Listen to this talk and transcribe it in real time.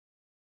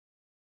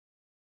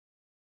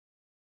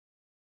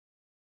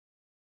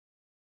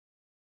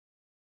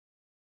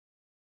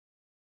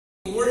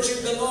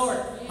worship the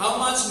Lord. How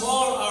much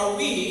more are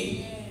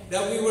we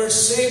that we were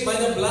saved by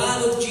the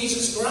blood of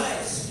Jesus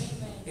Christ?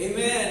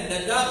 Amen.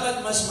 Na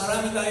dapat mas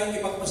marami tayong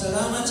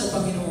ipagpasalamat sa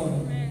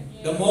Panginoon.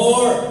 The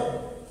more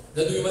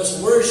that we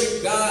must worship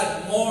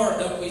God, more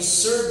that we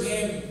serve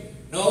Him,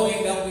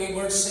 knowing that we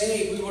were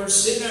saved, we were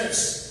sinners,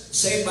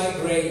 saved by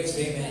grace.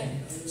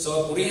 Amen.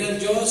 So, purihin ng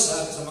Diyos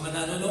at sa mga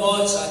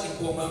nanonood, sa ating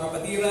po mga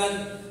kapatiran,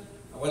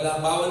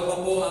 bawal pa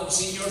po ang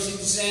senior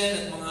citizen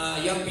at mga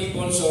young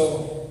people. So,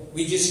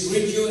 we just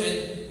greet you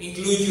and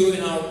include you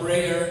in our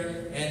prayer.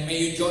 And may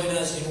you join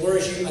us in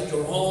worship at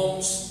your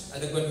homes,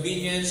 at the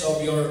convenience of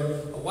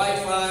your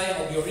Wi-Fi,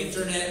 of your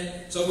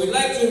internet. So, we'd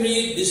like to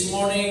read this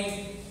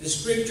morning the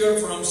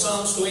scripture from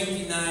Psalms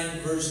 29,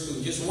 verse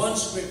 2. Just one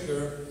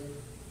scripture.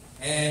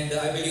 And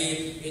I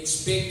believe it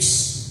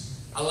speaks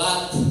a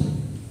lot,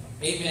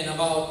 amen,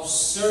 about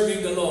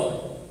serving the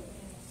Lord.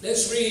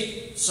 Let's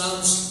read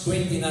Psalms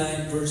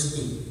 29, verse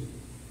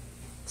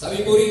 2.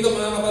 Sabi po rito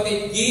mga kapatid,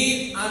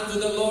 give unto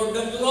the Lord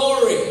the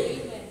glory,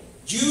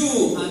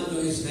 due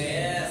unto His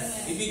name.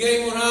 Yes.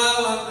 Ibigay mo raw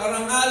ang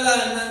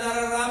karangalan na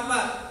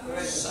nararapat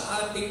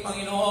sa ating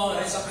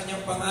Panginoon, sa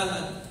Kanyang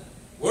pangalan.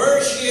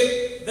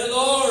 Worship the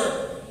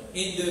Lord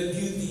in the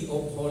beauty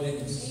of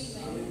holiness.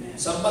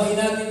 Sambahin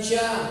natin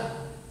Siya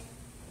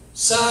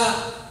sa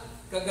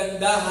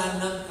kagandahan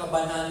ng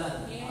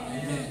kabanalan.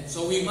 Amen.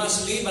 So we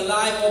must live a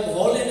life of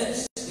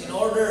holiness in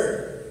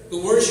order to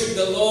worship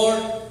the Lord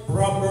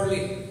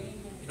properly.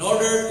 In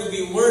order to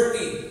be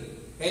worthy,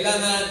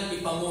 kailangan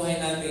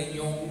ipamuhay natin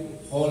yung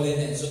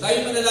holiness. So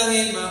tayo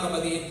manalangin mga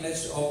kapatid,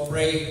 let's all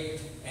pray.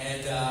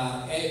 And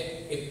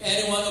if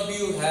any one of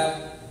you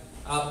have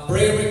a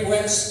prayer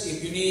request,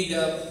 if you need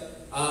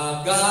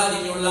God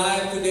in your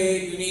life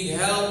today, you need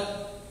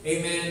help,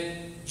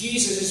 amen,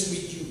 Jesus is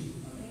with you.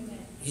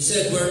 He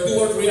said, where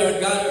 2 or 3 are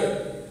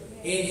gathered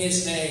in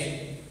His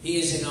name, He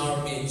is in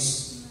our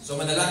midst. So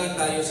manalangin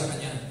tayo sa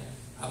Kanya.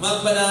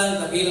 Amang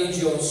banal, dakilang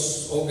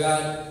Diyos, O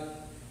God,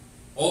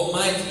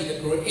 Almighty, the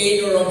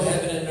Creator of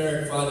heaven and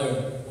earth,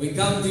 Father, we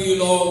come to you,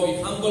 Lord,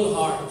 with humble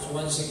hearts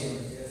once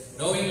again,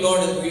 knowing,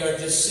 Lord, that we are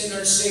just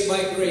sinners saved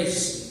by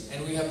grace,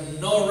 and we have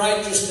no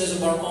righteousness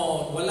of our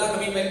own. Wala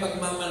kami may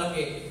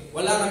pagmamalaki.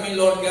 Wala kami,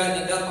 Lord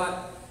God, na dapat,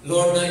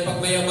 Lord, na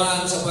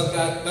ipagmayabang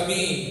sapagkat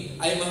kami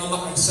ay mga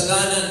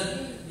makasalanan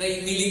na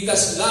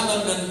niligtas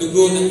lamang ng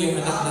dugo ng iyong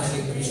anak na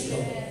si Kristo.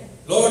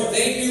 Lord,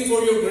 thank you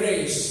for your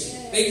grace.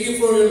 Thank you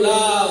for your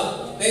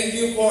love. Thank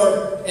you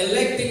for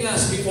electing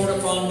us before the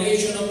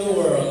foundation of the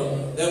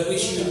world, that we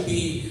should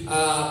be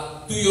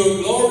to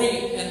your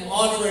glory and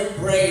honor and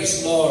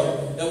praise,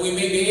 Lord, that we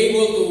may be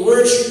able to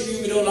worship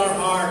you with all our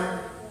heart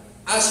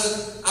as an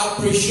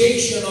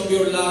appreciation of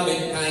your love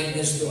and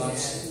kindness to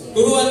us.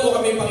 Turuan mo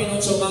kami,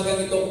 Panginoon, sa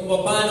umagang ito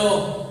kung paano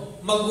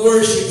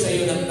mag-worship sa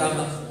iyo ng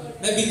tama.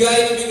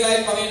 Nabigay,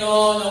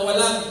 Panginoon, na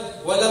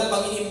walang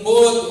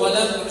pag-iimbot,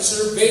 walang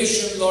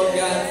reservation, Lord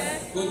God.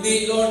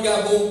 Kundi, Lord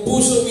God, buong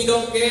puso, we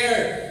don't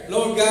care.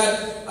 Lord God,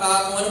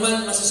 kung ano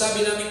man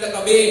masasabi namin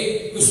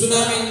katabi, gusto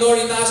namin, Lord,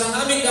 itaas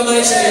ang aming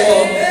kamay sa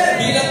iyo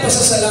bilang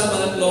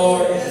pasasalamat,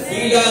 Lord.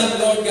 Bilang,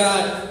 Lord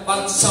God,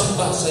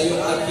 pagsamba sa iyo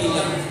at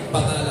bilang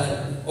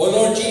pangalan. O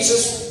Lord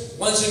Jesus,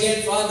 once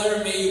again,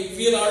 Father, may you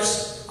fill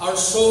our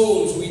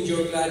souls with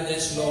your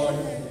gladness, Lord.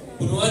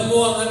 Punuan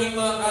mo ang aming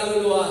mga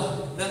kaluluwa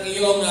ng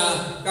iyong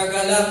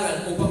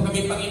kagalakan upang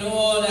kami,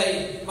 Panginoon,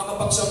 ay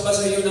makapagsamba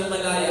sa iyo ng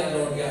malaya,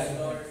 Lord God.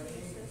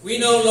 We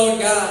know,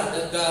 Lord God,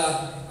 that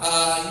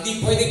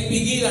hindi pwedeng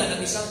pigilan ng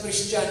isang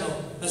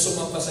Kristiyano na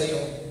sumamba sa iyo.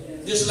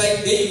 Just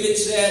like David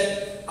said,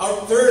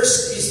 our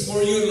thirst is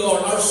for you,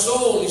 Lord. Our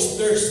soul is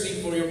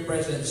thirsting for your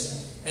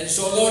presence. And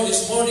so, Lord,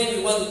 this morning we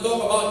want to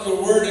talk about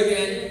your word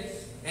again.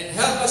 And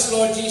help us,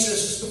 Lord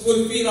Jesus, to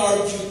fulfill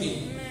our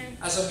duty.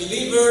 As a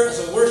believer, as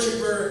a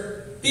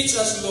worshiper, teach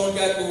us, Lord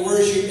God, to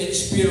worship in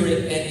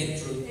spirit and in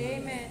truth.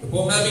 Ito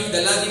po ang aming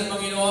dalangin,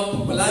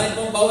 Panginoon. Pagpalain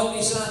mo ang bawat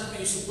isa.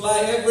 May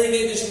supply every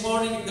day this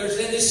morning. If there's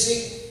any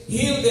sick,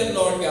 heal them,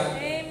 Lord God.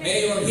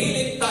 May your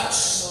healing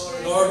touch,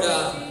 Lord,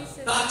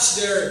 touch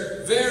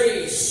their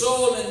very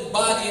soul and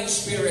body and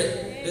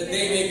spirit, that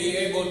they may be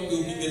able to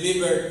be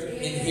delivered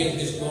and healed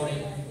this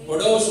morning.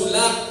 For those who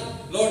lack,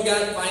 Lord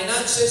God,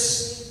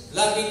 finances,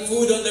 lacking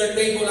food on their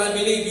table, I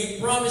believe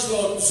you promise,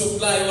 Lord, to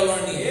supply all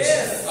our needs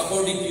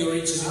according to your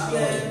riches and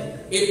glory.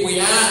 If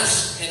we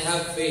ask and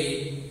have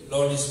faith,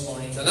 Lord, this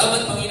morning.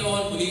 Salamat,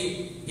 Panginoon.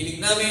 Muli, hilig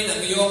namin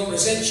ang iyong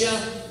presensya.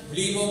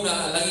 Muli mong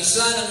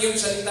langisan ang iyong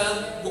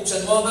salita.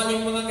 Buksan mo ang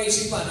aming mga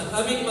kaisipan, ang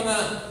aming mga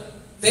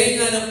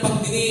tenga ng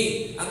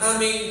pagdinig, ang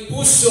aming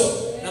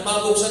puso na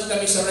mabuksan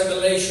kami sa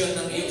revelation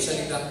ng iyong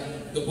salita.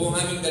 Ito po ang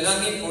aming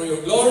dalangin for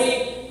your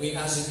glory. We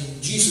ask it in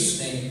Jesus'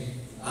 name.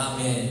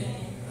 Amen.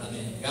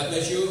 Amen. God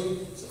bless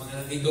you. Sa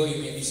mga nandito,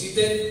 you may be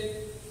seated.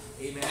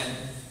 Amen.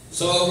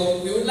 So,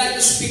 we would like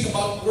to speak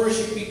about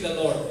worshiping the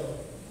Lord.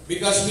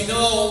 Because we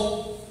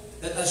know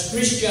that as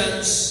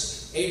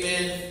Christians,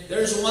 amen,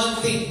 there's one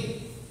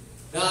thing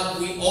that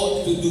we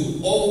ought to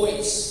do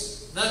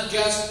always. Not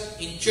just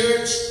in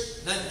church,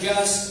 not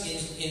just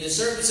in the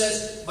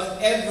services, but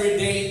every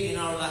day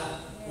in our life.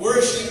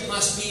 Worship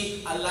must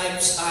be a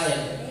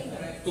lifestyle.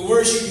 To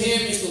worship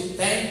Him is to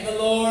thank the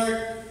Lord,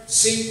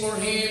 sing for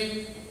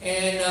Him,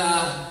 and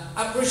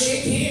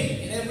appreciate Him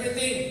in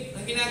everything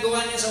na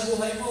ginagawa niya sa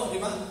buhay mo,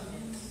 di ba?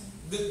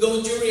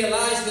 Don't you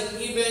realize that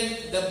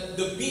even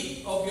the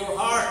beat of your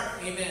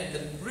heart, amen,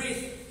 the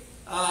breath,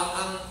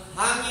 ang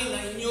hangin na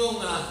inyong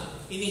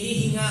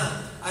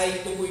inihihinga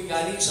ay tukoy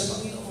galing sa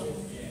Panginoon.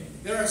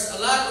 There's a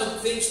lot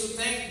of things to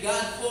thank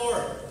God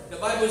for.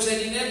 The Bible said,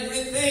 in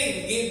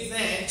everything, give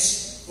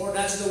thanks, for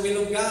that's the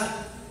will of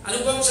God.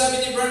 Ano bang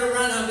sabi ni Brother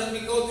Branham? Let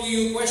me go to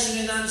you,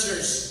 question and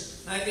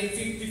answers,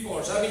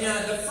 1954. Sabi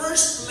niya, the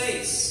first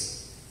place,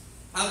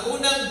 ang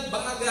unang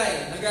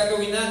bagay na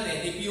gagawin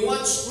natin, if you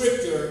want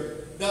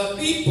scripture, the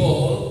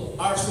people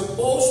are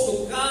supposed to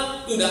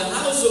come to the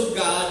house of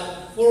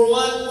God for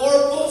one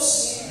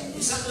purpose.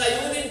 Isang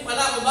layunin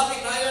pala kung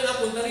bakit tayo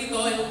napunta rito.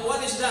 And what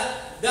is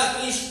that?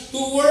 That is to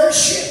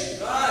worship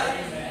God.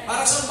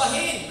 Para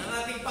sambahin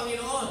ang ating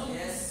Panginoon.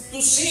 To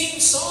sing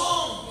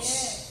songs.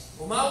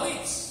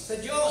 Umawit sa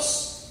Diyos.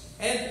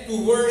 And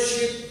to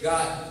worship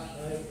God.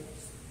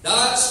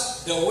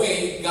 That's the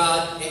way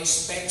God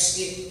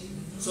expects it.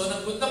 So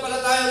nagpunta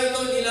pala tayo rito,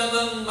 hindi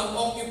lamang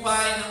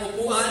mag-occupy ng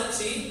upuan.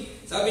 See?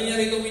 Sabi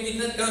niya rito, we did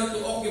not come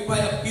to occupy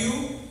a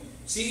pew.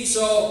 See?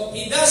 So,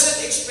 He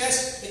doesn't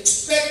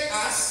expect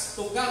us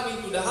to come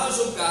into the house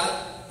of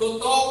God to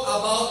talk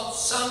about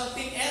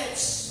something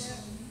else.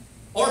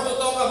 Or to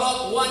talk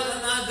about one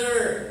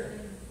another.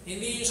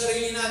 Hindi yung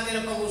sarili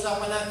natin ang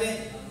pag-usapan natin.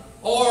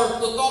 Or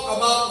to talk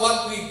about what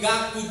we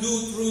got to do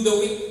through the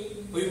week.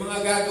 O yung mga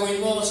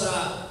gagawin mo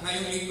sa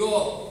ngayong linggo.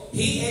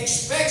 He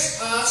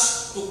expects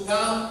us to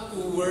come to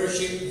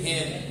worship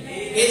Him.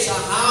 It's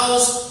a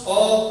house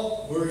of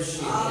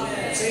worship.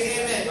 Amen. Say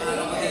amen, mga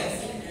kapatid.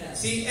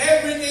 See,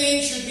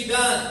 everything should be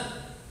done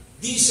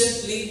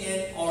decently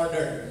and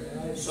order.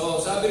 So,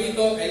 sabi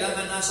rito,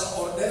 kailangan nasa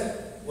order.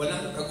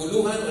 Walang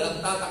kaguluhan,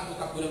 walang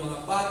tatakbo-takbo ng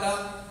mga bata,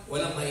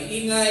 walang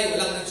maiingay,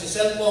 walang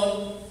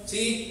nagsiselfone.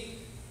 See,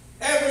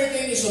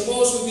 everything is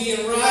supposed to be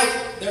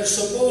right. There's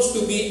supposed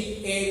to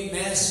be a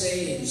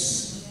message.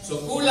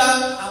 So,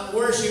 kulang ang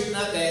worship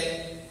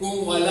natin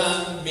kung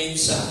walang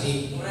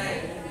mensahe.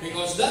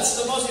 Because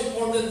that's the most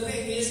important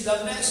thing is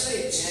the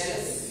message.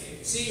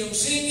 See, yung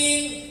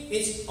singing,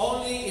 it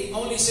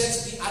only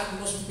sets the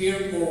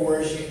atmosphere for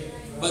worship.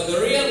 But the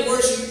real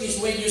worship is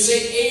when you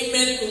say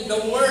amen to the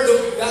Word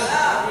of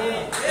God.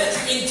 That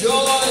you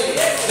enjoy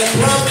the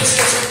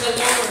promises of the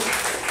Lord.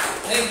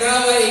 Na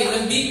ikaw ay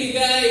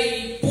nagbibigay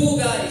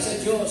pugay sa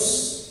Diyos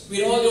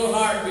with all your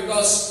heart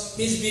because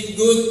He's been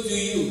good to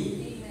you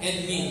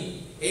and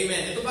me.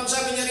 Amen. Ito pang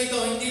sabi niya rito,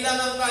 hindi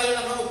lamang tayo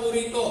nakaupo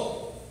rito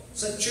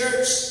sa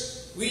church.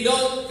 We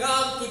don't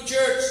come to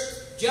church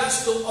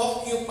just to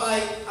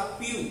occupy a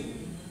pew.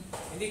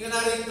 Hindi ka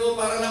narito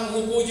para lang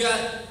umupo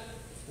dyan.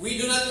 We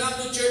do not come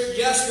to church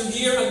just to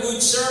hear a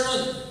good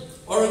sermon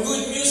or a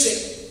good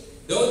music.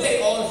 Though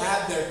they all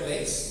have their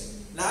place.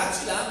 Lahat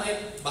sila may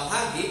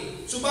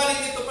bahagi.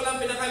 Subalit ito palang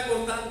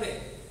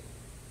pinaka-importante.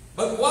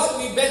 But what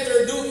we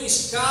better do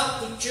is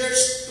come to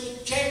church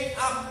to check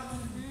up.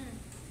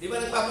 Di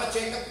ba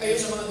nagpapacheck up kayo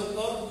sa mga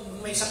doktor?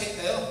 Kung may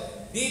sakit kayo.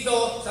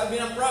 Dito, sabi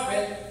ng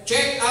prophet,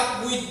 check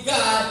up with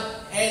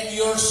God and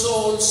your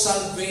soul's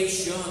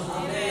salvation.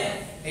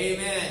 Amen.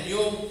 Amen.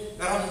 Yung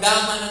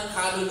karamdaman ng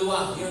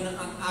kaluluwa, yun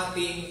ang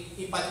ating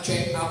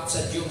ipa-check up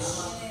sa Diyos.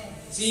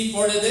 See,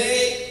 for the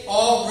day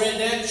of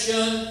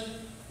redemption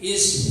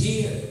is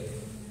here.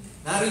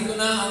 Narito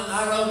na ang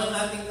araw ng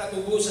ating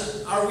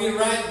katubusan. Are we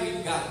right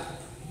with God?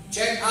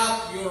 Check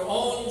up your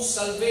own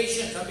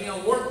salvation. Sabi nga,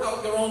 work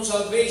out your own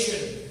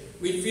salvation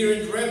with fear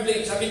and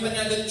trembling. Sabi pa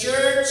niya, the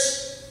church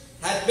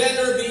had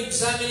better be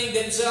examining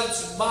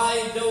themselves by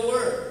the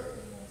Word.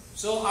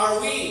 So are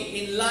we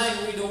in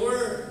line with the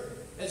Word?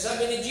 And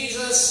sabi ni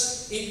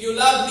Jesus, if you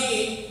love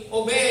me,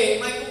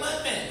 obey my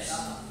commandments.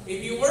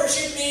 If you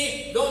worship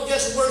me, don't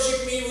just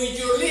worship me with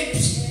your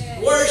lips.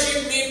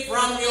 Worship me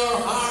from your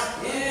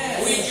heart.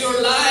 With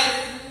your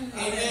life.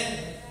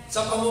 Amen.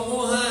 Sa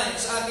pamumuhay,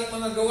 sa ating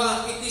mga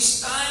gawa, it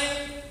is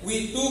time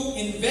we took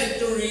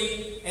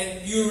inventory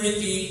and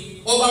purity,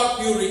 of our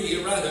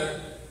purity rather,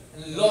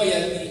 and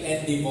loyalty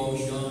and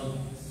devotion.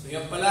 So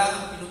yan pala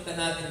ang pinunta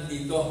natin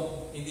dito.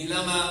 Hindi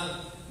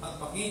lamang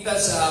magpakita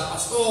sa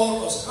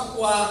pastor o sa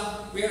kapwa,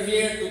 we are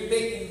here to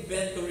take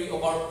inventory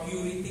of our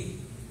purity.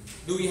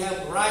 Do we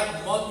have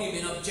right motive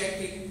and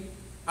objective?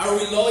 Are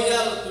we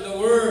loyal to the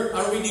Word?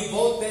 Are we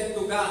devoted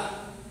to God?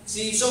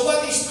 See, so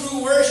what is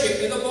true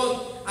worship? Ito po,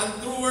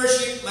 ang true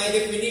worship, my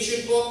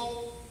definition po,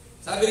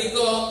 sabi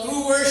rito,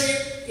 true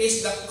worship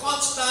is the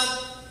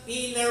constant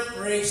inner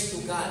praise to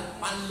God.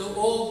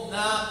 Panloob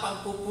na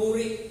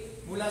pagpupuri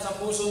mula sa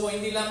puso mo,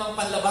 hindi lamang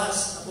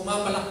panlabas na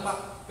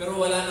pumapalakpak, pero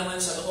wala naman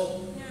sa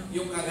loob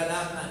yung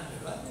kagalakan.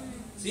 Diba?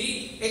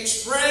 See?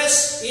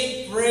 Express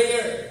in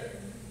prayer.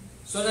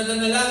 So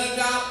nananalangin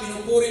ka,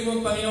 pinupuri mo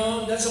ang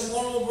Panginoon, that's a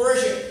form of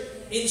worship.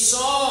 In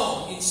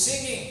song, in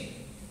singing,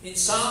 in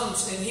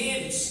psalms and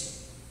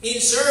hymns,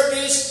 in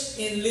service,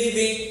 in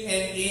living,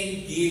 and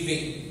in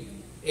giving.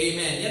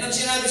 Amen. Yan ang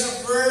sinabi sa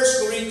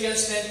 1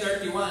 Corinthians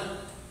 10:31.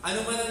 Ano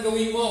man ang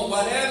gawin mo,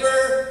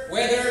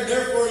 whether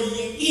therefore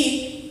you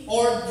eat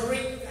or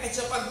drink, kahit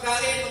sa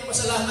pagkain,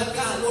 magpasalamat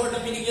ka. Lord,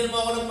 na binigyan mo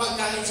ako ng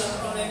pagkain sa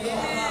araw na ito.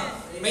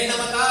 May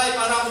namatay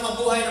para ako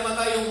mabuhay,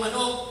 namatay yung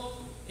manok.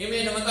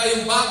 Amen, namatay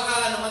yung baka,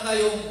 namatay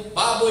yung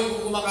baboy,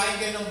 kung kumakain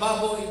kayo ng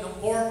baboy, ng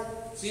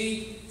pork.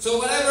 See?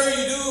 So whatever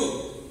you do,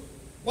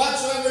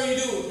 whatsoever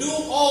you do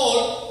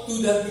all to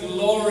the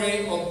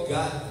glory of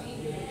God.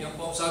 Yan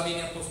po ang sabi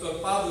ni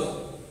Apostol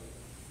Pablo.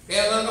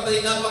 Kaya mga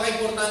kapatid,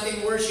 napaka-importante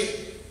worship.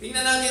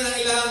 Tingnan natin ang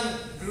ilang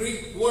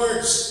Greek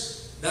words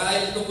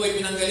dahil ito po ay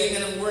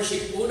pinanggalingan ng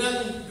worship.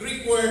 Unang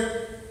Greek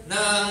word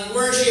ng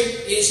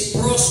worship is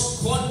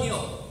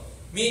proskuneo,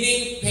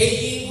 meaning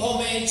paying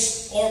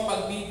homage or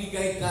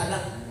pagbibigay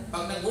galang.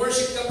 Pag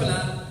nag-worship ka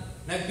pala,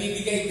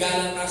 nagbibigay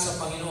galang ka sa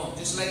Panginoon.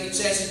 Just like it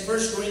says in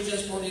 1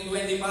 Corinthians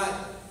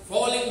 14:25,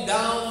 falling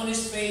down on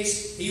his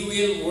face, he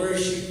will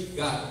worship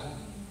God.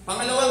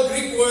 Pangalawang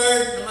Greek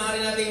word na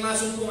maaari nating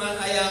masumpungan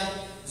ay ang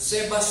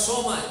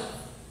sebasomai.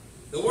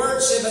 The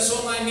word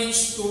sebasomai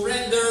means to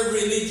render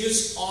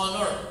religious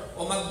honor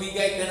o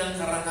magbigay ka ng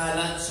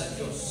karangalan sa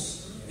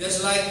Diyos. Just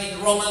like in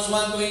Romans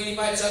 1:25,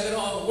 sabi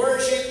noon,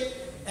 worship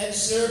and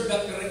serve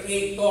the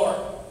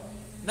Creator,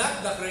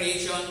 not the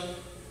creation,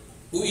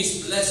 who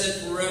is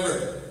blessed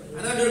forever.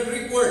 Another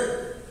Greek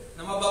word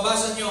na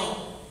mababasa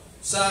nyo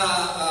sa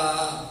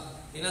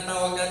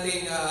tinatawag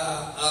nating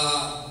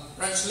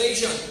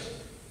translation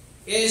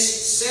is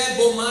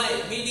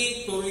sebomai,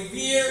 meaning to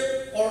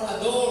revere or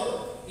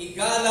adore,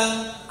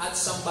 igalang at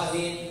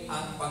sambahin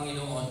ang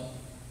Panginoon.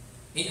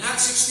 In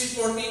Acts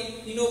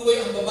 16:14,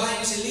 tinukoy ang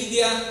babaeng si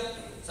Lydia.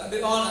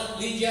 Sabi ko,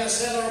 Lydia,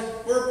 seller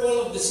of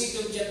purple of the city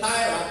of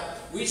Thyatira,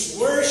 which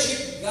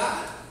worshiped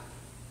God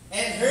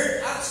and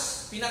heard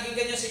us.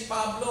 Pinakinggan niya si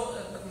Pablo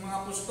at mga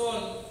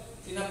apostol,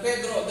 sina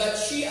Pedro, that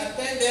she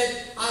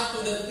attended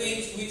unto the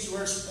things which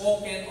were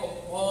spoken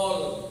of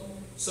Paul.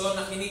 So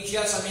nakinig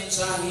siya sa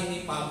mensahe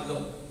ni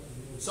Pablo.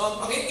 So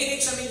ang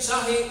pakikinig sa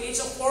mensahe,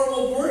 it's a form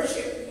of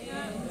worship.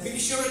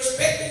 Because you're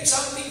expecting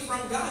something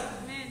from God.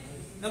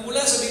 Na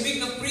mula sa bibig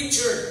ng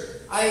preacher,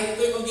 ay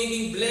ito'y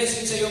magiging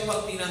blessing sa iyo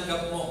pag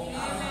tinanggap mo.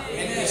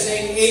 And you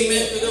say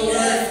amen to the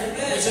word.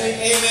 You say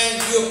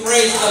amen, you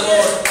praise the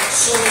Lord.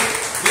 So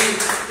be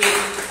it.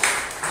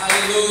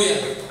 Hallelujah.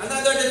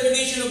 Another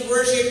definition of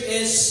worship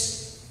is,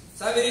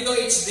 sabi dito,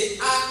 it's the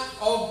act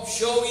of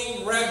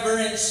showing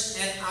reverence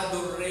and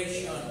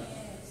adoration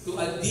to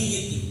a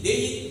deity.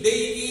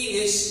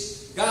 Deity is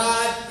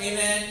God,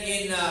 amen,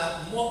 in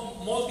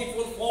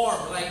multiple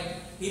form. Like,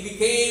 He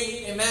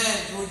became a man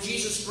through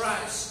Jesus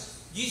Christ.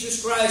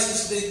 Jesus Christ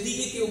is the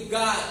deity of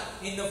God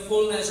in the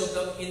fullness of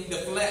in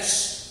the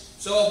flesh.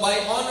 So, by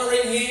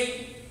honoring Him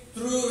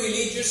through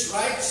religious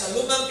rites, sa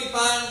lumang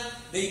tipan,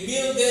 they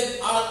builded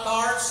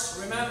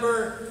altars.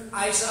 Remember,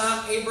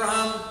 Isaac,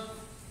 Abraham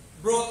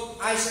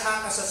brought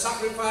Isaac as a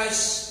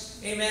sacrifice,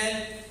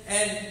 amen,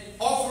 and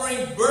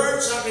offering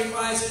burnt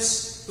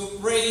sacrifices to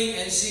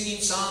praying and singing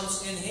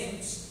psalms and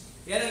hymns.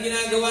 Yan ang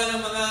ginagawa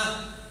ng mga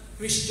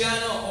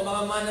Kristiyano o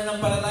mga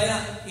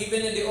mananampalataya.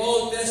 Even in the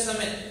Old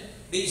Testament,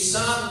 they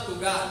sang to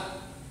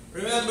God.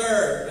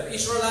 Remember, the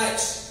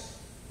Israelites,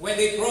 when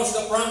they crossed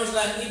the Promised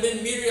Land,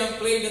 even Miriam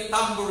played the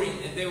tambourine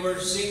and they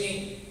were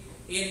singing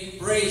in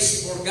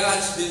praise for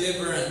God's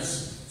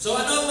deliverance. So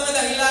ano ang mga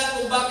dahilan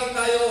kung bakit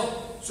tayo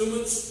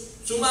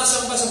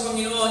sumasamba sa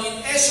Panginoon? In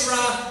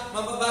Ezra,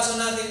 mababasa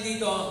natin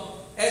dito,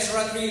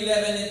 Ezra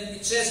 3:11,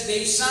 it says,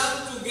 they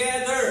sang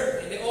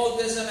together in the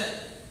Old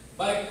Testament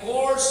by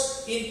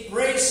course in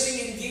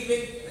praising and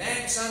giving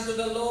thanks unto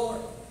the Lord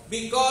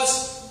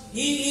because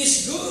He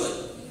is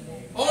good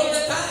all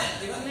the time.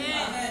 Diba?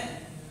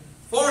 Amen.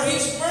 For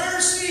His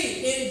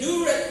mercy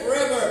endureth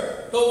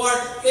forever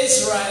toward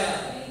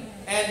Israel.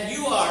 And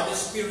you are the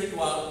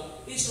spiritual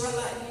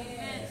Israelite.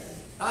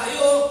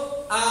 Tayo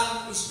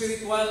ang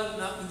spiritual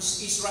na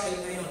Israel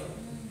ngayon.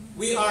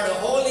 We are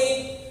the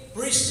holy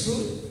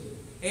priesthood.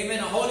 Amen.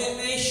 A holy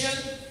nation.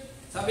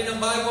 Sabi ng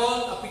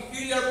Bible, a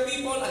peculiar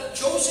people, a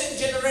chosen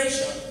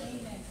generation.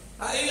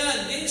 Tayo yan.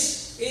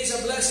 This is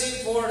a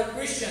blessing for the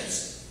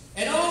Christians.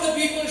 And all the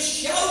people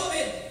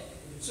shouted.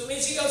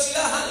 Sumisigaw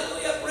sila,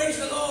 hallelujah,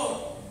 praise the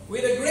Lord.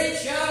 With a great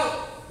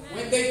shout.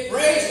 When they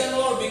praised the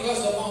Lord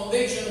because the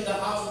foundation of the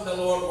house of the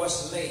Lord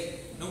was laid.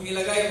 Nung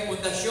nilagay ang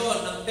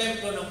pundasyon ng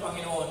templo ng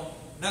Panginoon,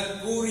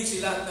 nagpuri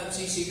sila at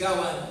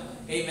nagsisigawan.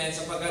 Amen.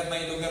 Sapagkat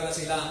may lugar na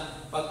sila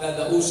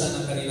pagdadausan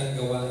ng kanilang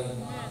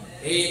gawain.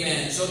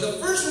 Amen. So the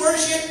first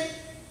worship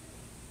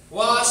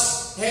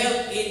was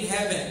held in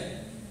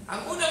heaven.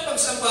 Ang unang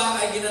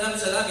pagsamba ay ginanap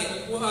sa langit.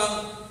 Ito po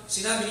ang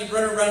sinabi ni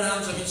Brother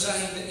Branham sa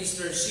mensaheng ng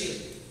Easter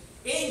Seal.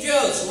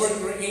 Angels were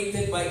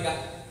created by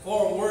God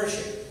for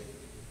worship.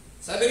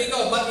 Sabi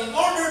nito, but in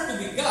order to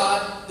be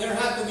God, there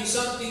had to be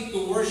something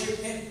to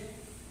worship Him.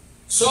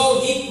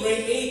 So He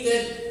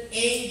created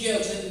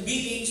angels and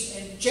beings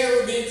and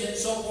cherubims and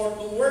so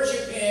forth to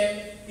worship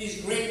Him.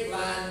 His great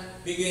plan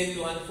began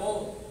to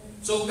unfold.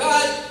 So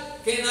God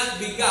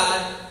cannot be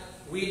God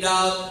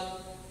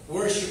without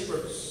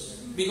worshipers.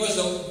 Because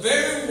the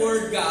very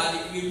word God,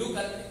 if you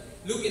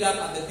look it up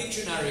at the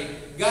dictionary,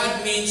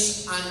 God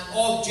means an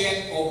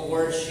object of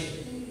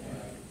worship.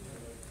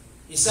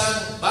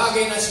 Isang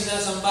bagay na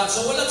sinasamba.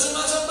 So walang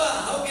sumasamba.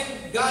 How can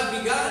God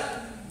be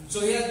God? So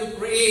He had to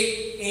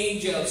create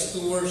angels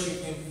to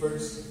worship Him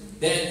first.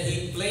 Then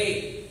He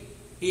played.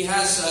 He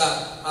has a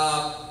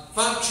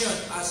function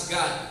as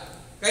God.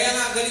 Kaya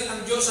nga galit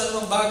ang Diyos sa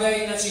anumang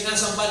bagay na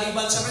sinasamba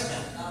liban sa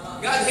Kanya.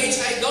 God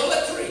hates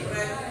idolatry.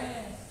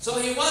 So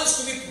He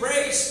wants to be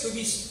praised,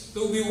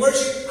 to be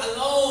worshipped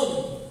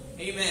alone.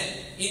 Amen.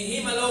 In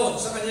Him alone,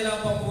 sa Kanya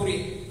lang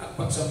papuri at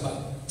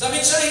pagsamba. Sa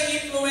mensaheng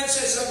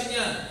influences, sabi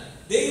niya,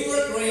 they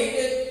were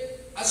created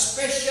a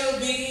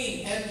special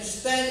being, and to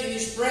stand in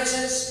His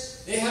presence,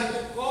 they have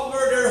to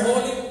cover their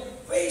holy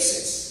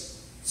faces.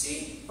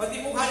 See? Pati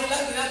mukha nila,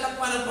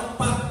 tinatakpan ng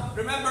pakpak.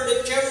 Remember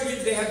the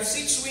cherubims, they have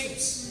 6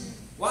 wings.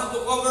 2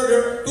 to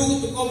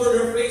cover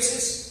their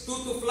faces, 2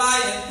 to fly,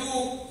 and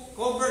 2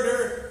 cover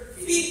their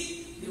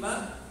feet. Di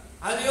ba?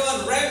 Ano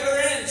yun?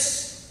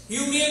 Reverence,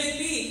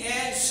 humility,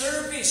 and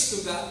service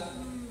to God.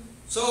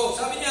 So,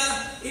 sabi niya,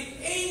 if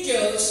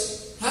angels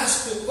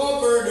has to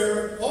cover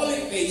their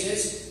holy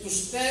faces to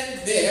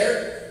stand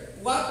there,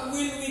 what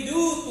will we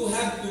do to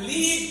have to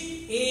live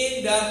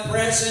in the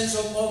presence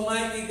of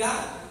Almighty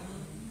God?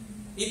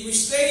 If we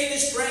stay in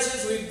His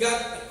presence, we've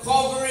got a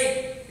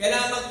covering.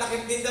 Kailangan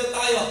magtakip din daw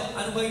tayo.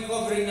 Ano ba yung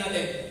covering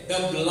natin?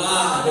 The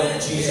blood of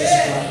Jesus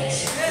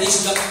Christ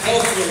is the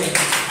covering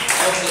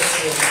of the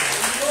soul.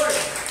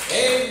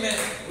 Amen.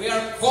 We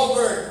are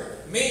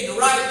covered, made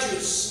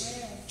righteous,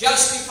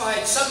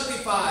 justified,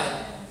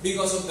 sanctified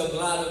because of the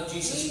blood of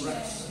Jesus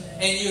Christ.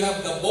 And you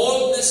have the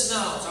boldness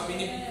now.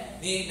 Sabi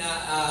ni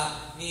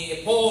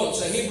Paul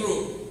sa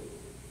Hebrew,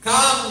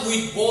 come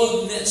with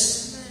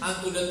boldness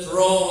unto the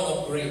throne of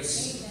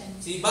grace.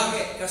 See,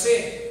 bakit? Kasi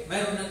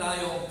mayroon na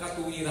tayong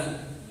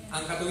katuwiran.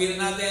 Ang katuwiran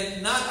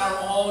natin, not our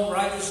own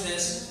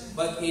righteousness,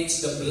 but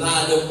it's the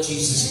blood of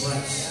Jesus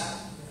Christ.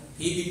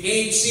 He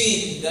became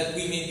sin that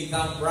we may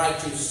become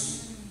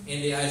righteous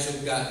in the eyes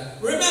of God.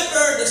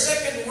 Remember, the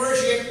second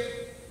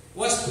worship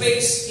was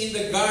placed in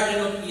the Garden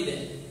of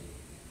Eden.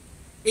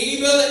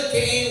 Abel and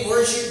Cain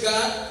worshiped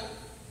God.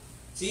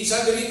 See,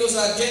 sabi dito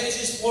sa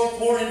Genesis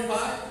 4:4 and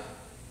 5.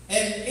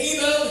 And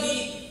Abel,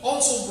 he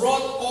also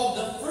brought of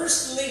the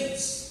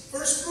firstlings,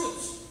 first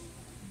fruits,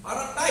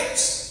 parang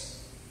types,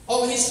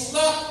 of his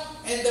flock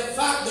and the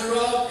fat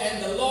thereof,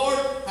 and the Lord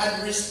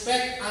had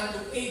respect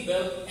unto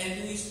Abel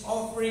and to his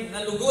offering.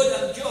 Nalugod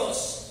ang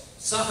Diyos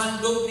sa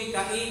handog ni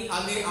Cain,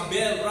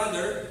 Abel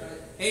rather.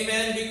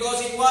 Amen. Because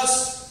it was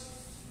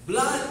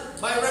blood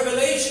by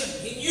revelation.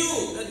 He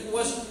knew that it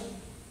was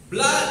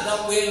blood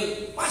that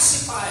will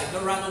pacify the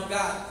wrath of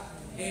God.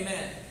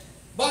 Amen.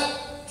 But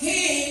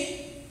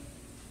Cain,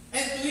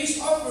 and to his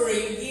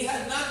offering, he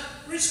had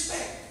not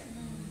respect.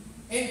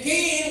 And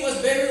Cain was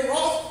very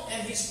wroth,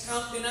 and his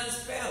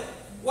countenance fell.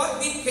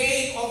 What did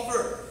Cain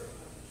offer?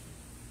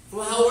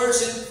 Flowers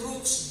and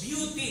fruits,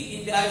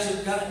 beauty in the eyes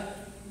of God,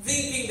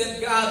 thinking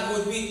that God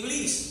would be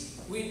pleased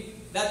with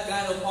that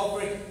kind of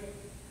offering.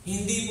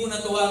 Hindi po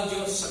natuwa ang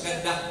Diyos sa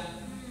ganda.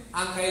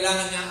 Ang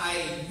kailangan niya ay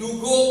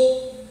dugo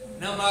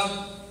na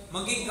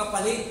maging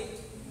kapalit.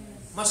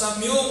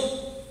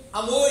 Masamyong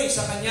amoy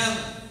sa kanyang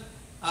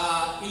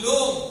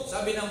ilong,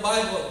 sabi ng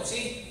Bible.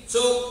 See?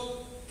 So,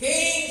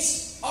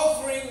 Cain's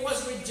offering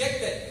was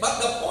rejected. But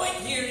the point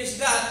here is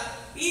that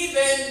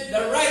even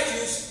the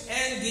righteous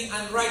and the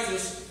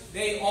unrighteous,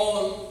 they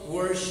all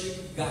worship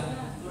God.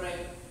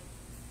 Right?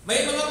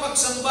 May mga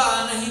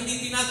pagsamba na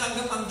hindi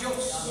tinatanggap ang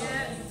Diyos.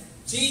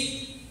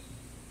 See?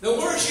 The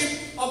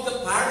worship of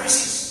the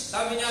Pharisees.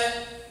 Sabi niya,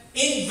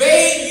 in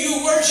vain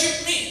you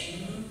worship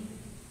me.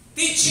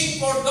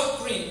 Teaching for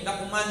doctrine the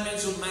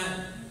commandments of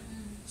man.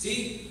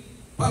 See?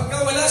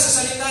 Pagka wala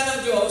sa salita ng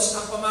Diyos,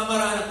 ang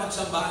pamamaraan ng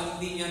pagsamba,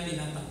 hindi niya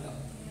tinatanggap.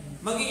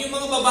 Maging yung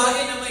mga babae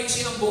na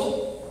maiksi ang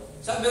buhok,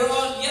 sabi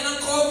roon, yan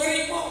ang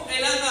covering mo.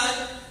 Kailangan,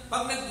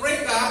 pag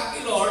nag-pray ka,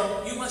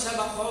 Lord, you must have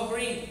a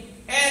covering.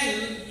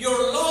 And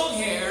your long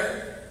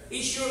hair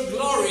is your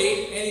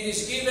glory, and it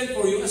is given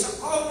for you as a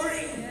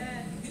covering.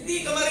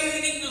 Hindi ka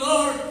maririnig,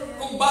 Lord,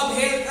 kung bob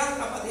hair ka,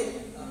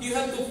 kapatid. You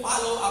have to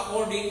follow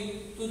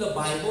according to the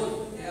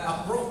Bible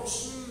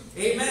approach.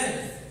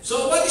 Amen.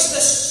 So, what is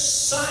the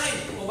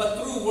sign of a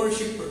true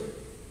worshiper?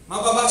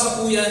 Mababasa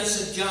po yan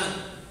sa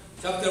John,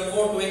 chapter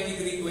 4,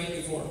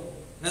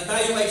 23-24. Na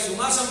tayo ay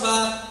sumasamba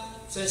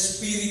sa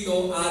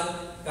Espiritu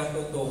at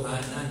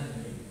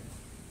katotohanan.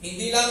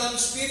 Hindi lamang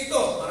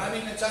Espiritu.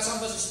 Maraming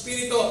nagsasamba sa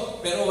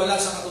Espiritu, pero wala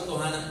sa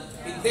katotohanan.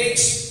 It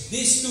takes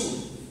these two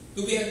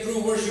to be a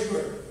true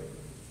worshiper.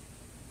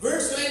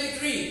 Verse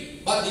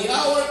 23, but the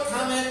hour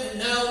cometh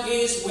now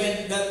is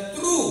when the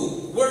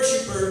true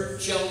worshiper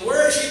shall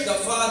worship the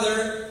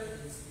Father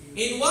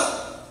in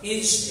what?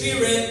 In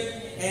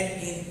spirit and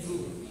in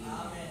truth.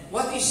 Amen.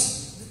 What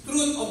is the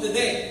truth of the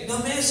day? The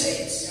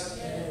message.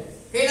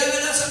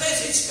 Kailangan nasa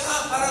message ka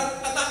para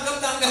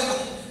katanggap-tanggap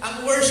ang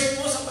worship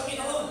mo sa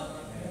Panginoon.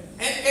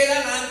 And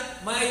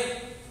kailangan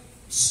may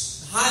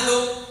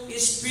halo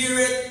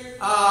spirit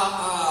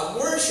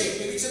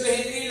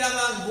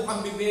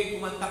kang bibig,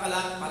 kumanta ka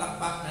lang,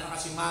 palakpak na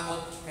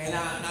nakasimangot,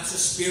 kailangan nasa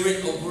spirit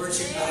of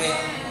worship ka rin,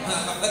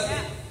 mga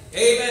kapatid.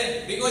 Amen.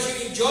 Because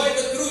you enjoy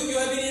the truth, you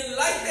have been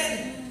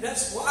enlightened.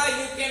 That's why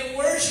you can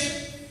worship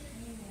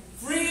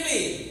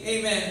freely.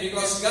 Amen.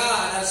 Because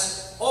God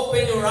has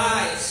opened your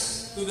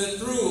eyes to the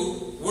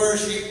true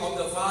worship of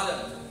the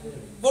Father.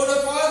 For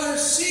the Father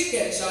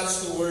seeketh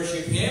us to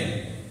worship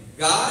Him.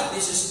 God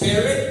is a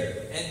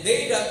spirit, and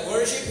they that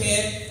worship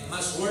Him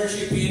must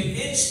worship Him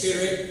in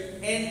spirit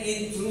and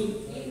in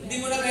truth. Hindi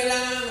mo na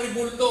kailangan ng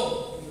ribulto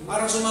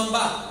para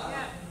sumamba.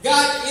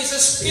 God is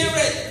a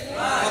spirit.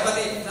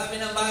 Kapatid,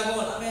 sabi ng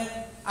Bible, amen,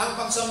 ang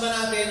pagsamba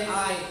natin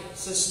ay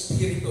sa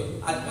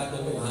spirito at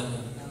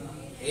katotohanan.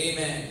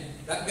 Amen.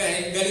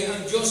 Galing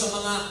ang Diyos sa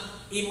mga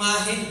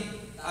imahen.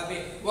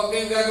 Sabi, huwag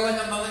kayong gagawa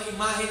ng mga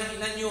imahe ng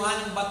inanyuhan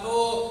ng bato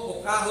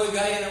o kahoy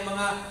gaya ng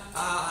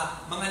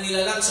mga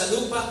nilalang sa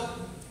lupa.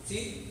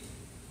 See?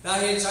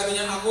 Dahil sabi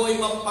niya, ako ay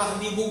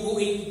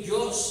mapahnibuguing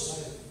Diyos.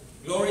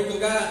 Glory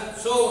to God.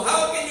 So,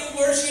 how can you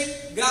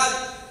worship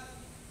God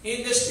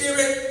in the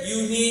Spirit?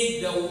 You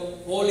need the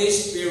Holy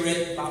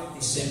Spirit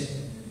baptism.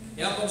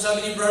 Yan kung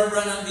sabi ni Brother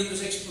Branham dito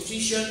sa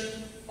exposition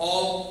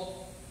of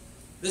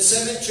the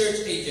 7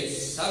 church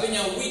ages. Sabi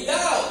niya,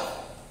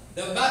 without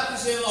the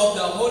baptism of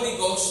the Holy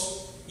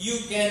Ghost,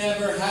 you can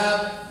never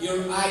have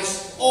your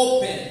eyes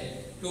open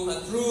to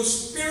a true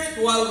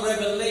spiritual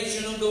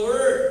revelation of the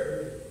Word.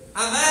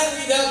 A man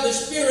without the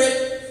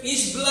Spirit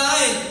is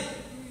blind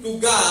to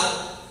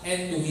God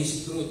and to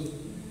His truth.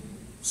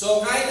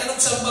 So kahit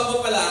anong samba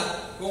mo pala,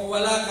 kung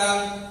wala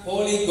kang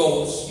Holy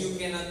Ghost, you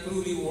cannot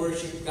truly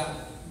worship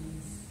God.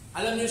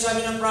 Alam niyo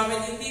sabi ng prophet,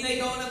 hindi na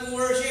ikaw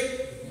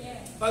nag-worship.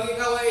 Pag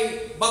ikaw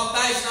ay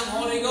baptized ng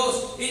Holy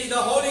Ghost, it's the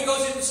Holy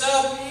Ghost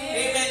Himself,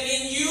 amen,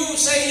 in you,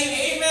 saying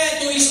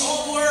amen to His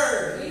own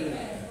word.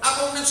 Amen.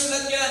 Akong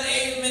nagsulat yan,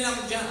 amen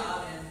ako dyan.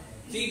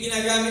 Sige,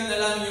 ginagamit na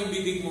lang yung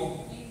bibig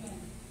mo.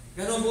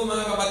 Ganun po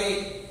mga kapatid,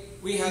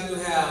 we have to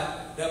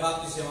have the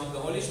baptism of the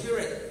Holy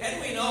Spirit.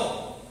 And we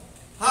know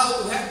how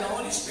to have the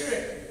Holy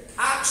Spirit.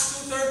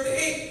 Acts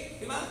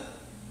 2:38, di ba?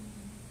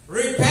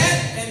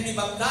 Repent and be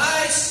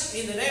baptized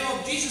in the name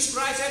of Jesus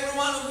Christ, every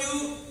one of you.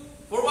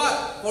 For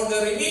what? For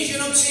the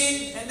remission of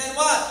sin, and then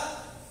what?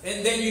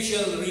 And then you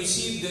shall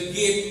receive the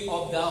gift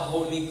of the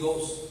Holy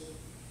Ghost.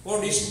 For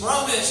this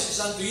promise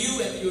is unto you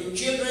and to your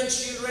children's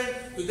children,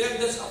 to them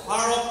that's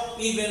afar off,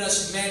 even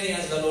as many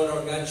as the Lord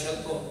our God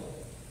shall call.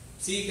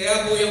 See,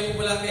 kaya po yung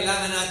pala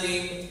kailangan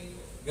nating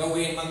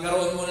gawin,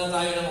 magkaroon muna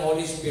tayo ng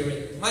Holy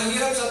Spirit.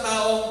 Mahirap sa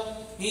tao,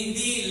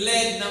 hindi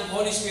led ng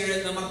Holy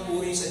Spirit na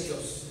magpuri sa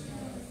Diyos.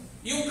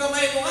 Yung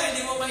kamay mo nga,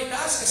 hindi mo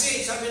maitaas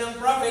kasi sabi ng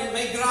prophet,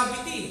 may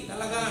gravity.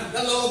 Talaga, the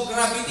law of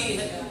gravity.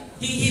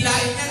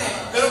 Hihilain yan eh.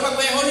 Pero pag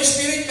may Holy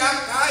Spirit ka,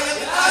 kaya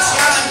itaas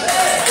yan.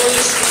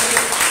 Holy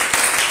Spirit.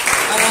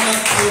 Para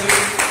magpuri.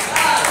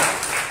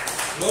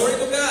 Glory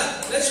to God.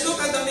 Let's look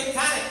at the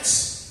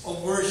mechanics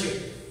of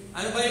worship.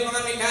 Ano ba yung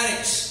mga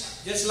mechanics?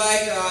 Just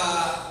like a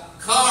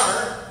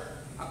car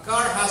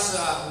has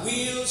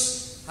wheels,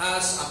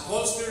 has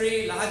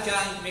upholstery, lahat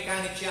yan,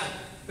 mechanics yan.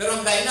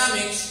 Pero ang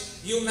dynamics,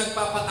 yung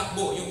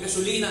nagpapatakbo, yung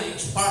gasolina, yung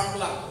spark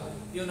plug,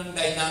 yun ang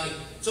dynamic.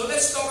 So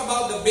let's talk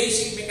about the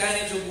basic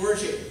mechanics of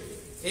worship.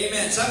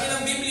 Amen. Sabi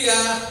ng Biblia,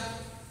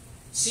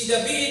 si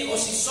David o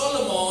si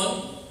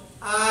Solomon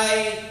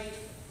ay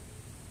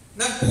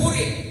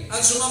nagpuri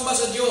at sumamba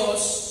sa Diyos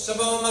sa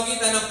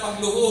pamamagitan ng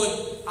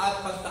pagluhod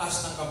at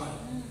pagtaas ng kamay.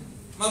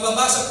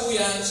 Mababasa po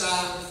yan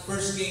sa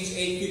 1 Kings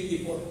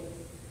 8:54.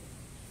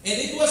 And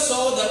it was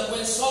so that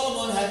when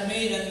Solomon had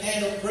made an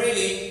end of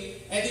praying,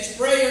 and his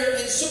prayer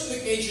and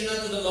supplication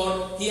unto the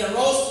Lord, he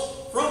arose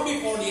from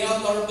before the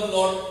altar of the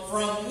Lord,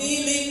 from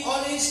kneeling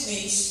on his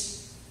knees,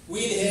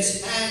 with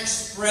his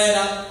hands spread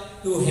up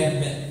to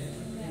heaven.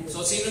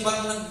 So, sino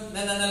bang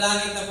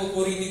nananalangin na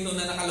pupuri dito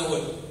na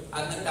nakaluhod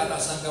at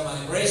nagtataas ng kamay?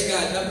 Praise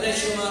God. God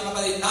bless you mga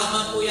kapatid.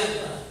 Tama po yan.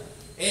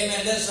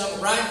 Amen. That's a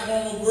right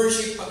form of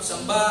worship,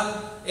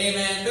 pagsamba.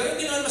 Amen. Pero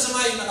hindi naman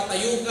masama yung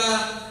nakatayo ka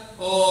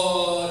o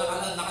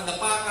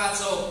nakadapa ka.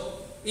 So,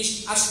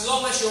 as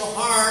long as your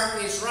heart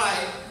is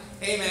right,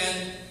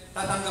 amen,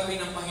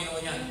 tatanggapin ng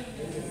Panginoon yan.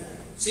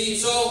 See,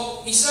 so,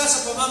 isa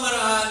sa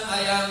pamamaraan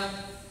ay ang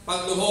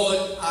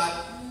pagluhod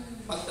at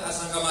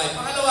pagtaas ng kamay.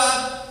 Pangalawa,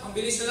 ang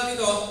bilis na lang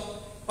ito,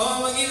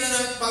 pamamagitan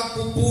ng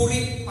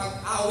pagpupuri,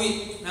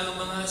 pag-awit ng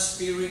mga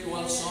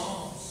spiritual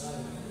songs.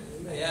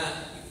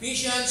 Ayan.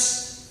 Ephesians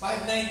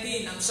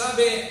 5:19, ang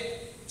sabi,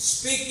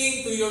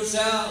 speaking to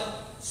yourself.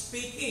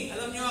 Speaking.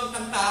 Alam niyo ang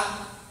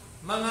kanta,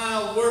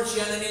 mga words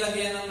yan na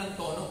nilagyan ng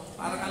tono.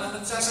 Para ka lang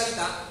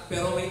nagsasalita,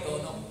 pero may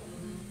tono.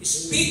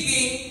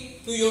 Speaking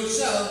to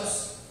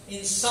yourselves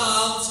in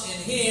psalms and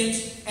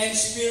hymns and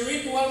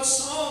spiritual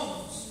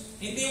songs.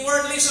 Hindi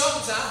worldly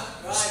songs,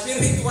 ha? Right.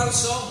 Spiritual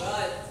song.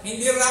 Right.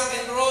 Hindi rock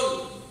and roll.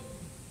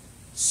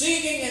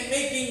 Singing and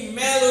making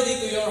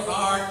melody to your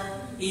heart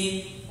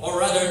or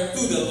rather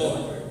to the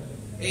Lord.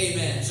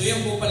 Amen. So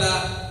yan po pala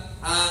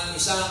ang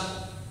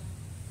isang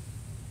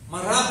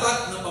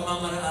marapat na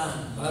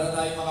pamamaraan para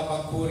tayo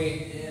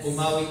makapagpuri,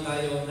 umawit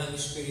tayo ng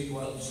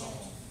spiritual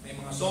songs.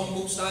 May mga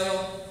songbooks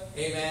tayo.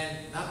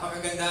 Amen.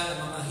 Napakaganda ng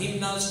mga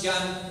hymnals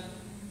dyan.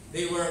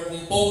 They were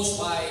composed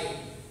by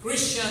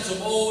Christians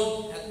of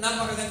old. At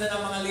napakaganda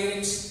ng mga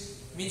lyrics.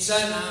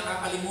 Minsan,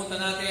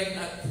 nakakalimutan natin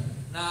at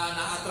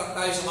na-attract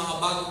tayo sa mga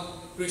bagong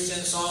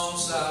Christian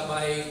songs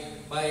by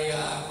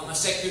mga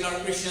secular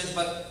Christians.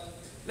 But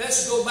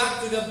let's go back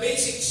to the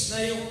basics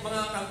na yung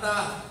mga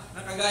kanta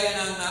na kagaya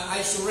ng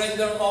I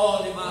Surrender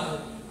All, di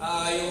ba?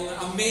 Yung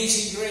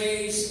Amazing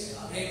Grace.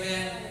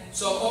 Amen.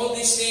 So all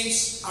these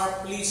things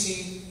are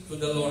pleasing to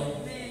the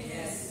Lord.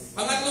 Yes.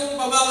 Pangatlong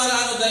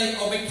pamamaraan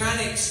o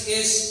mechanics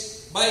is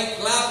by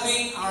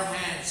clapping our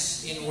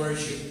hands in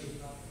worship.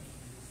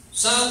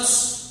 Psalms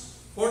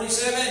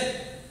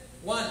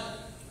 47:1.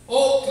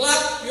 Oh,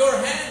 clap your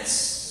hands.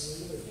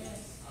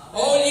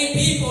 All ye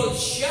people,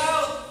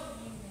 shout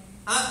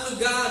unto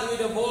God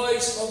with a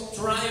voice of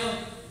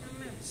triumph.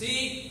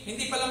 See,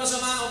 hindi pala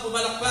masama ang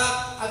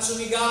pumalakpak at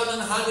sumigaw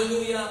ng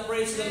hallelujah,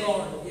 praise the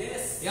Lord.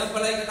 Yes. Yan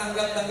pala ay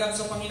katanggap-tanggap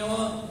sa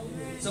Panginoon.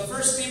 Sa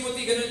 1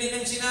 Timothy, ganun din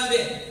ang sinabi.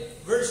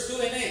 Verse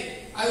 2 and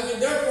 8. I will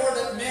therefore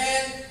that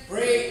men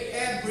pray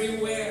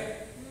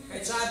everywhere.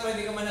 Kahit saan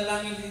pwede ka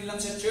manalangin, hindi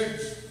lang sa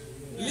church.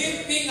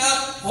 Lifting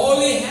up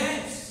holy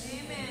hands.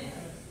 Amen.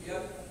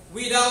 Yep.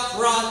 Without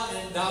wrath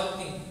and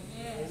doubting.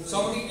 Yes.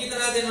 So makikita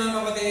natin mga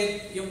kapatid,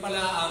 yung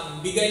pala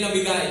ang bigay na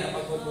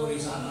pagpupuri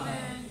sa Ama.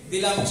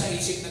 Hindi lang sa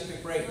isip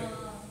nagpipray,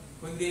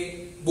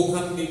 kundi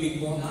bukhang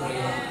bibig mo ang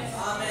prayer.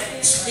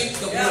 Amen. Speak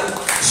the word.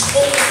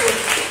 Spoke the word.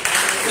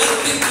 Not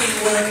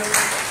thinking word.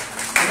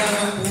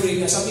 Puri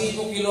ka. Sabihin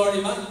mo kay Lord,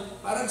 di ba?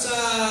 Parang sa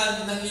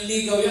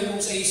nanliligaw yan kung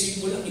sa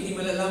isip mo lang, hindi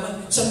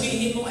malalaman.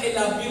 Sabihin mo, I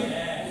love you.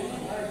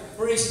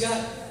 Praise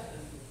God.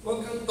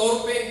 Huwag kang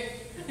torpe.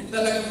 Kung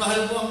talagang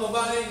mahal mo ang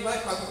babae, di ba?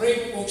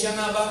 Pag-pray, kung siya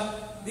nga ba,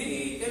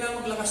 di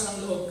kailangan maglakas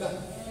ng loob ka.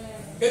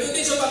 Ganun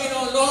din sa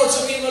Panginoon, Lord,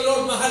 sabihin mo,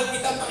 Lord, mahal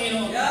kita,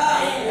 Panginoon.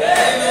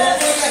 Amen.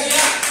 Huwag mo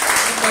kahiya.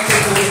 Ang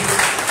pagpupuri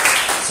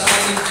sa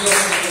ating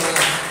Diyos na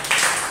Diyos.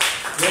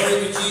 Glory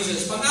to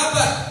Jesus.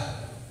 Pang-apat,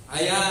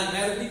 ayan,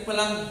 meron din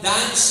palang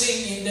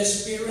dancing in the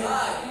Spirit.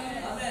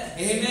 Amen.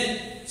 Amen.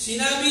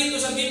 Sinabi ito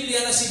sa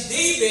Biblia na si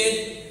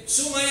David,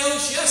 sumayaw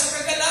siya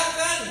sa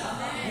kagalakan.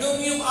 Amen. Nung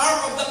yung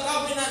Ark of the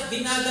Covenant,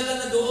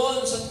 dinadala na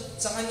doon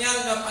sa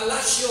kanyang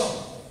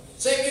palasyo.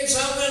 2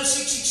 Samuel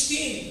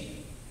 6:16.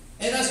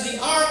 And as the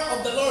ark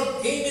of the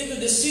Lord came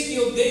into the city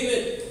of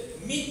David,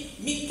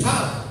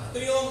 Michal, ito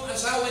yung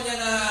asawa niya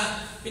na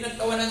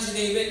pinagtawanan si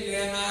David,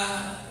 kaya nga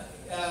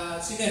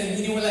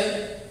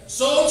hiniwalay.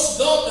 Saul's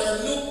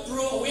daughter looked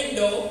through a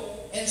window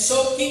and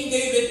saw King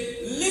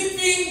David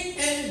leaping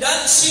and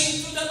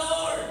dancing to the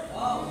Lord.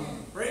 Wow.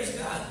 Praise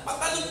God.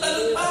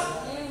 Patalon-talon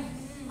pa.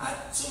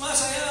 At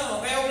sumasayaw.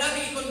 Kaya huwag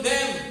natin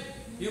i-condemn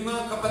yung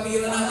mga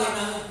kapatiran natin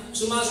na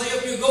sumasayaw.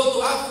 If you go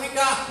to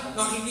Africa,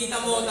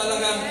 makikita mo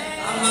talagang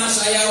ang mga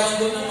sayawan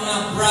doon ng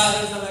mga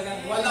brothers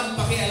talagang walang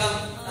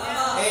pakialam.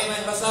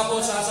 Amen. Basta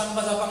po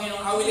sasamba sa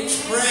Panginoon, I will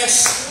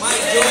express my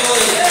joy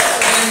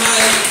and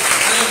my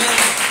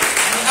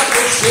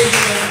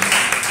appreciation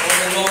for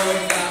the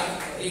Lord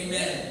God.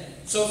 Amen.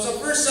 So sa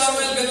 1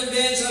 Samuel, ganun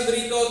din,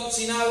 sabi rito,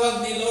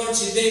 sinawag ni Lord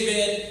si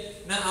David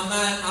na a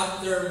man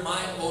after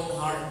my own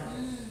heart.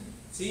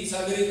 See,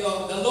 sabi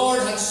rito, the Lord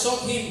has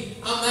sought him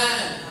a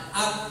man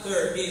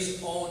after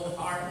his own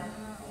heart.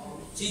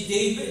 Si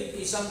David,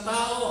 isang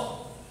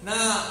tao na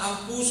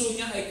ang puso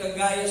niya ay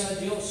kagaya sa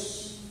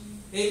Diyos.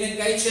 Amen.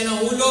 Kahit siya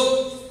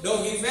nahulog, though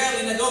he fell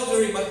in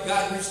adultery, but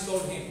God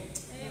restored him.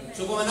 Amen.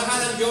 So kung anak ka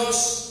ng Diyos,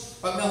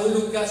 pag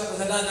nahulog ka sa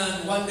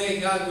kasalanan, one day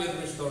God will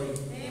restore you.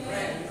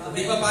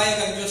 Hindi pa payag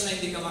ang Diyos na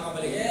hindi ka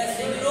makabalik. Yes,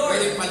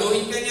 pwede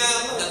paluin ka niya,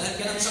 madalhan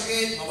ka ng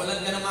sakit,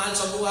 mawalan ka ng mahal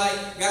sa buhay,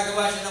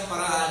 gagawa siya ng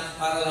paraan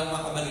para lang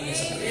makabalik niya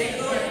sa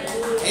kanya.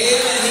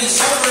 Amen. He's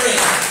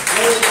sovereign.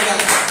 Glory to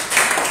God.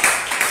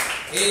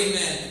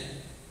 Amen.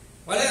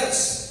 What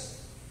else?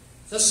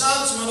 Sa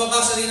Psalms,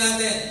 mababasa din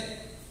natin.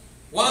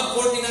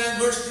 149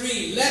 verse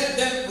 3, let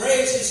them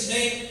praise His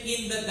name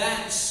in the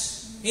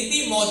dance.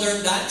 Hindi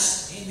modern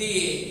dance,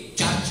 hindi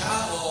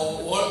cha-cha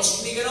o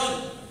waltz, hindi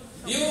ganon.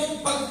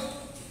 Yung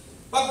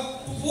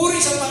pagpupuri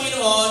sa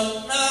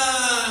Panginoon na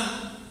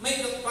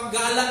may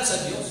paggalang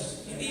sa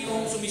Diyos. Hindi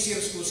yung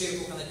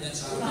sumisirko-sirko ka na dyan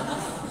sa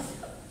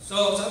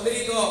So,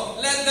 sabi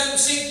dito, let them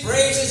sing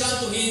praises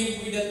unto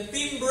Him with a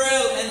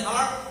timbrel and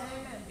harp.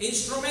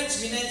 Instruments,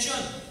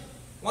 minention.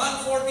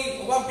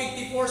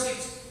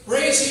 154:6.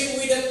 Praise Him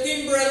with a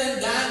timbrel and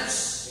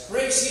dance.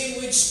 Praise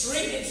Him with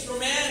string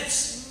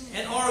instruments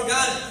and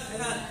organ.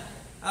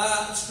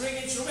 String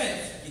instrument.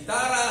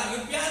 Gitara.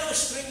 Yung piano,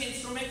 string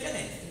instrument yan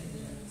eh.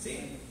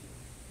 See?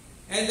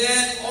 And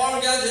then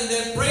organs, and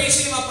then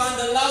praise Him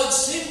upon the loud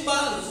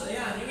cymbals.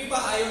 Ayan. Yung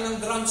iba, ayaw ng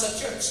drum sa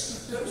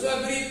church.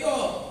 Sabi rito,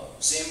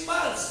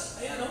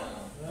 cymbals. Ayan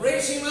o.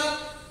 Praise Him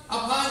up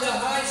upon the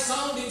high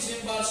sounding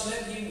cymbals.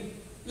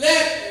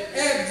 Let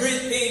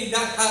everything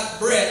that hath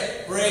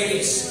breath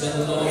praise the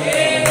Lord.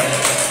 Hallelujah.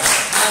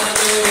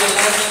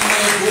 Lahat ng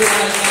may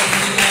buhay na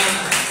hina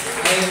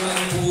ay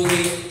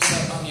magpuri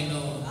sa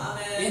Panginoon.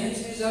 Amen. Yan ang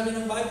sinasabi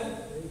ng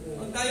Bible.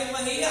 Huwag tayong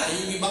mahiya.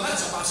 Yung iba nga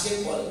sa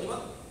basketball, di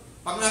ba?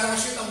 Pag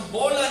nakashoot ang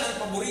bola ng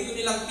paborito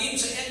nilang team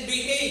sa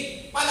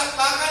NBA,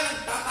 palakpakan,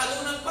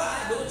 nagtatalunan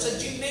pa doon sa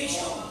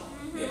gymnasium.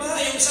 Di ba?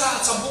 Yung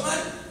sa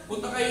sabungan,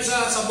 punta kayo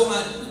sa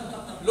sabungan,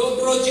 low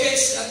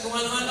broches at kung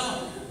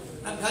ano-ano.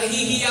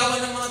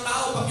 Naghihiyawan ng mga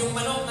tao pag yung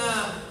manok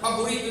na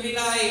paborito nila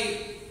ay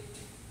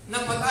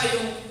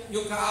napatay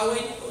yung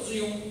kaaway nito, so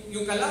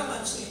yung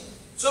kalaman.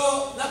 So,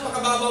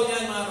 napakababaw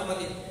niyan mga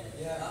kapatid.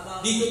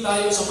 Dito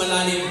tayo sa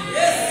malalim.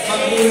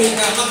 Magmuri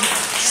ka,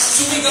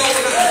 sumigaw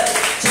ka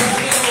sa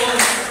Panginoon.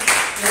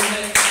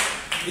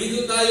 Dito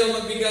tayo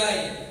magbigay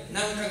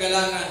ng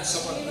kagalakan sa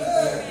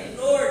Panginoon.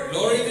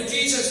 Glory to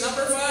Jesus.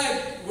 Number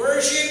 5,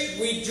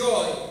 worship with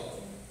joy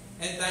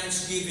and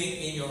thanksgiving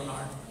in your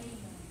heart.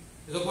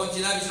 Ito po ang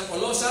sinabi sa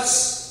Colosas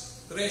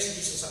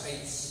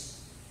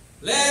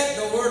 3:16. Let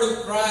the word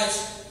of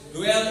Christ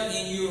dwell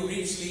in you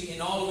richly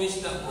in all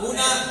wisdom.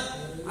 Una,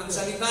 ang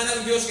salita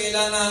ng Diyos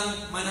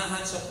kailangang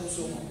manahan sa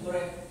puso mo.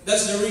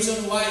 That's the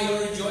reason why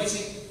you're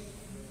rejoicing.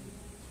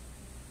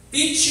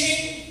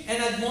 Teaching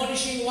and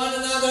admonishing one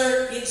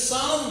another in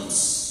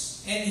psalms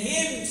and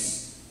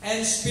hymns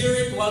and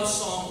spiritual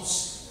songs,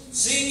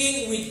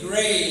 singing with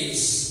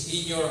grace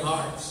in your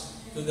hearts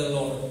to the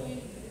Lord.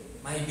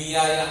 May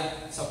biyaya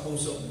sa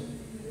puso.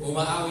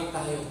 Umaawit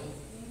tayo.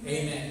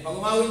 Amen. Pag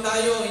umawit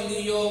tayo,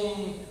 hindi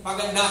yung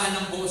pagandahan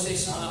ng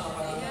boses, mga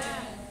kapatid.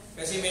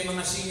 Kasi may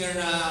mga singer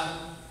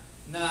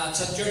na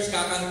sa church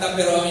kakanta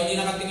pero hindi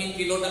nakatingin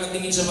kay Lord,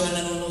 nakatingin sa mga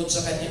nanonood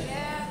sa kanya.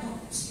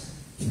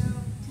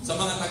 Sa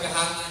mga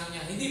tagahangan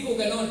niya. Hindi po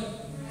ganun.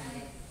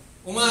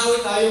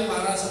 Umawit tayo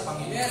para sa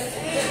Panginoon.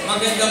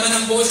 Maganda man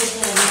ang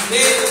boses mo,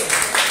 hindi.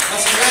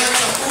 Basta galing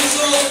sa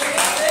puso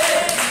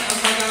ang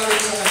pag-awit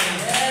sa kanya.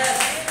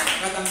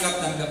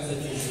 Katanggap-tanggap sa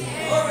Diyos.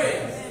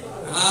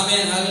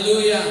 Amen.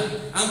 Hallelujah.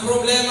 Ang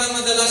problema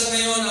madalas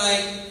ngayon ay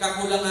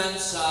kakulangan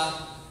sa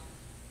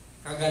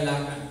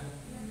kagalakan.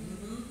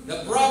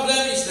 The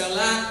problem is the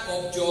lack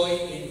of joy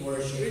in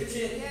worship.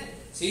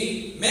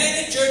 See,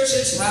 many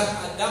churches have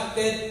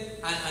adopted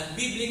an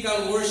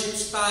unbiblical worship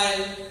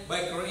style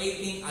by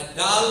creating a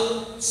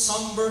dull,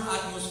 somber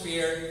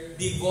atmosphere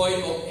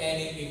devoid of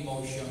any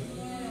emotion.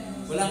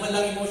 Wala man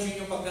lang emotion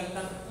yung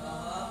pagkanta.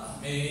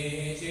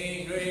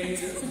 Amazing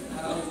grace,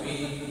 how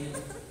sweet.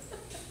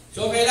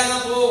 So,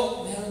 kailangan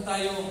po, meron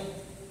tayong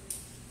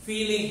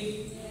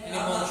feeling and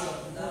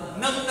emotion.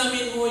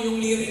 Namnamin mo yung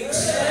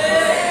lyrics.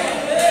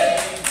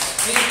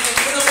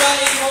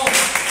 Unawain mo.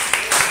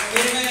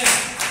 Amen.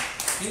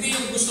 Hindi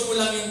yung gusto mo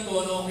lang yung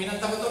tono.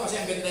 Kinanta ko to kasi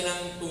ang ganda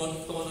ng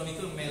tono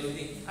nito, yung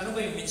melody. Ano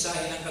ba yung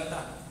mensahe ng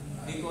kanta?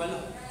 Hindi ko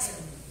alam.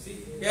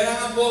 See?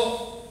 Kailangan po,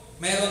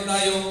 meron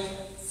tayong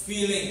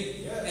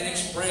feeling and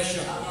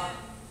expression.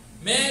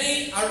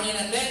 Many are in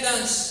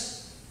attendance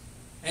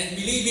and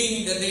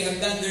believing that they have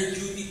done their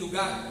duty to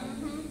God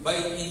by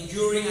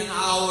enduring an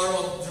hour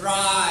of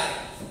dry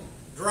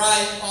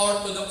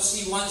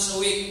orthodoxy once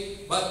a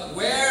week. But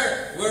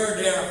where were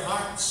their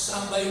hearts?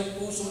 Saan ba yung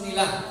puso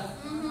nila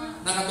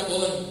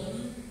nakatuon?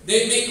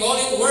 They may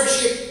call it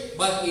worship,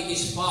 but it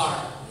is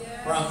far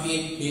from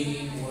it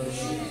being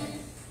worship.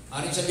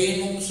 Maring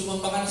sabihin mong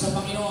sumamba ka na sa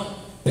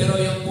Panginoon, pero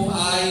yan po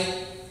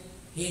ay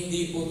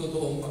hindi po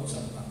totoong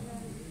pagsamba.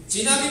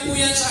 Sinabi po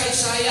yan sa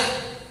Isaiah.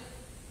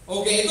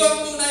 Okay, ito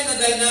ang tunay na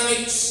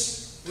dynamics.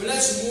 Well,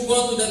 let's move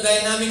on to the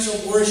dynamics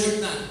of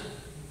worship na,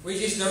 which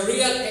is the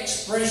real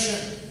expression,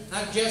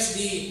 not just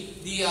the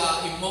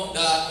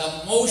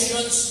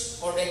emotions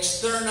or the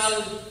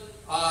external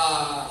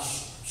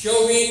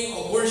showing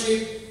of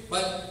worship,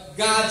 but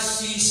God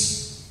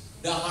sees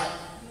the heart.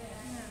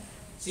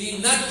 See,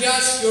 not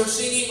just your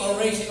singing or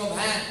raising of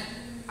hand.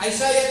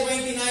 Isaiah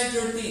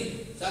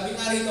 29:13. Sabi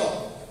nga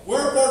rito,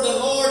 wherefore the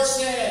Lord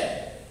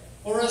said,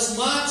 for as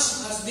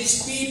much as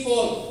these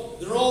people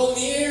draw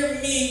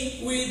near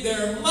me with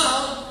their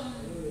mouth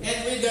and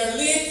with their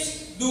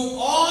lips do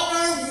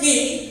honor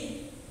me,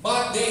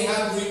 but they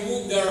have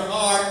removed their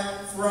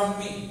heart from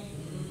me.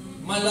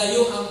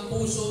 Malayo ang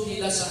puso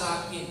nila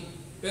sa akin.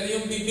 Pero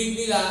yung bibig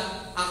nila,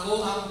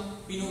 ako ang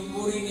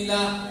pinupuri nila,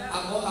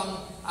 ako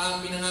ang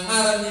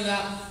pinangangaral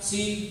nila.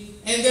 See,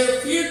 and their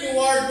fear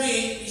toward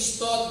me is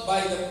taught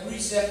by the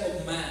precept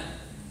of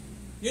man.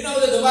 You know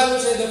that the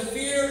Bible said the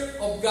fear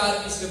of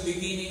God is the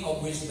beginning of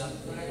wisdom.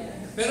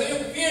 Pero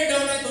yung fear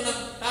daw na ito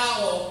ng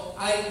tao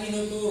ay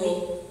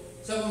tinuturo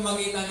sa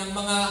pamamagitan ng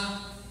mga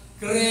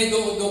credo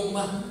o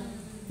dogma.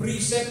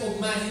 Precept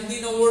of man, hindi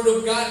na word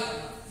of God.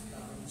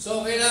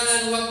 So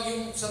kailangan wag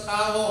yung sa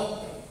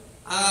tao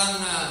ang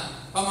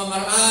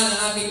pamamaraan ng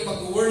ating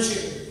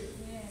pag-worship.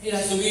 It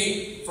has to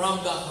be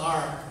from the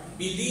heart.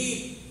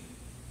 Believe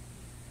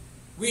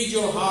with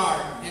your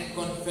heart and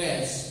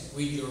confess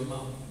with your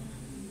mouth.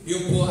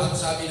 Yun po ang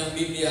sabi ng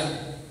Biblia,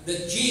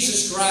 that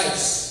Jesus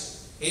Christ,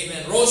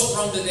 amen, rose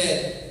from the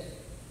dead,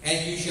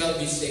 and you shall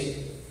be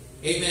saved.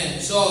 Amen.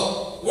 So,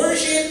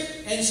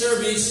 worship and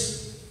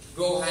service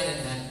go hand in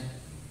hand.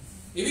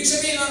 Ibig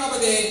sabihin mga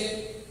kapatid,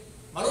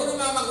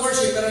 marunong ka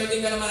mag-worship pero hindi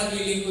ka naman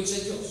naglilingkod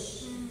sa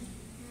Diyos.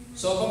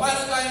 So,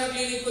 paano tayo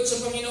naglilingkod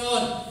sa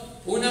Panginoon?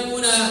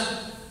 Unang-una,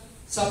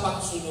 sa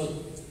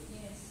pagsunod.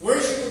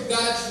 Worship of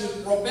God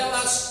should propel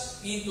us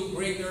into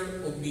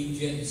greater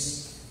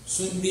obedience.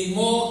 Sundin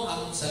mo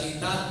ang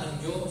salita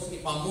ng Diyos.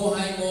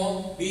 Ipamuhay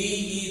mo. Be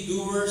ye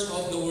doers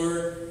of the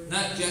word,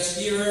 not just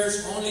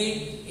hearers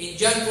only. In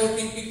John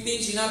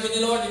 14:15, sinabi ni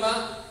Lord, di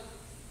ba?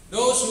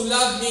 Those who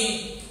love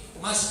me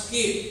must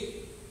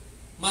keep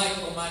my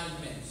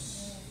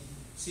commandments.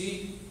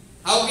 See?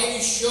 How can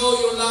you show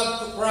your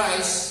love to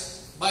Christ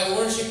by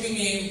worshiping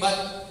Him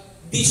but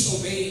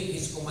disobeying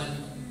His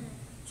commandment?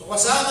 So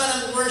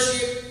kasama ng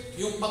worship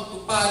yung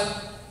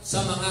pagtupad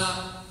sa mga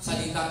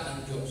salita ng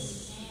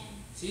Diyos.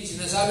 See,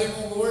 sinasabi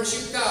mo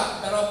worship ka,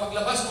 pero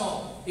paglabas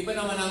mo, iba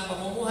naman ang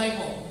pamumuhay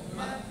mo.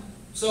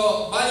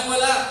 So,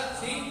 baliwala.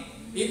 See?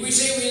 If we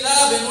say we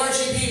love and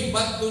worship Him,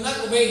 but do not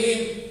obey Him,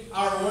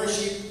 our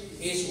worship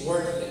is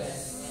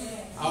worthless.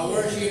 Our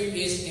worship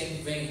is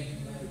in vain.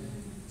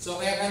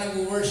 So, kaya ka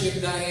nag-worship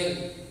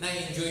dahil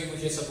na-enjoy mo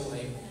siya sa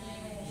buhay mo.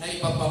 Na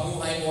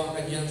ipapamuhay mo ang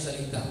kanyang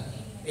salita.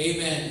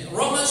 Amen.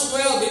 Romans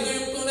 12, ito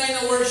yung tunay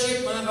na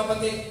worship, mga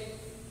kapatid.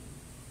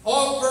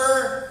 Offer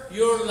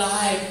your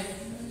life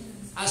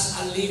as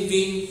a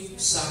living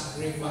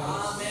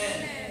sacrifice. Amen.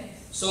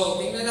 So,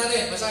 tingnan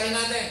natin, basahin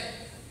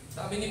natin.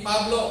 Sabi ni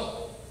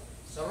Pablo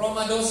sa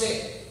Roma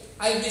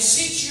 12, I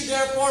beseech you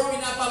therefore,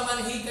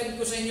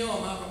 pinapamanhikan ko sa inyo,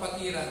 mga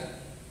kapatiran,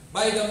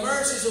 by the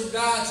mercies of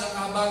God, sa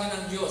kahabagan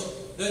ng Diyos,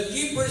 that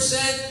ye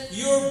present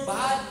your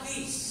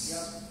bodies.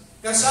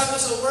 Kasama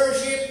sa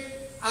worship,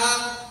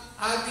 ang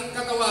ating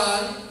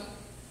katawan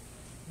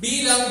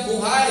bilang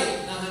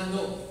buhay na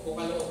handog o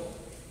kaloob.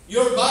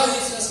 Your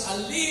bodies as a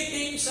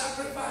living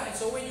sacrifice.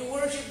 So when you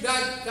worship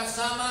God,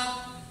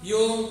 kasama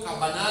yung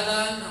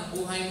kabanalan ng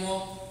buhay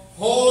mo,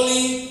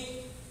 holy,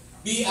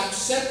 be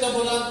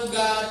acceptable unto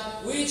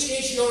God, which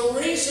is your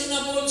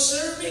reasonable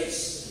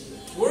service.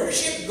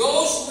 Worship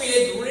goes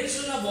with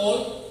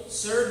reasonable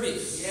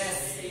service.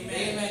 Yes,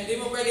 amen. Amen. Hindi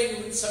mo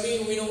pwedeng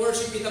sabihin,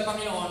 wino-worship kita,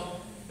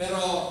 Panginoon, pero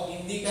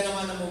hindi ka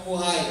naman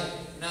namumuhay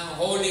ng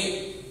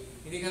holy.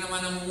 Hindi ka naman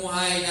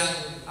namumuhay ng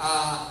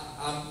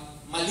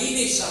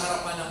malinis sa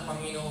harapan ng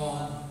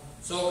Panginoon.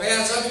 So, kaya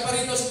sabi pa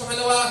rito sa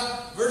pangalawa,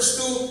 verse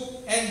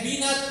 2, and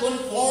be not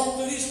conformed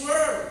to this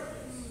world.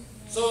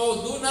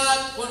 So, do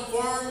not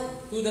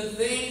conform to the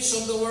things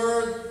of the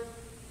world.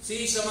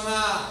 See, sa mga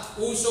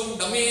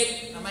usong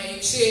damit na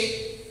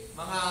maiksi,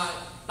 mga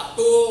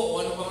tattoo,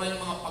 o ano pa man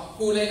yung mga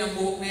pagkulay ng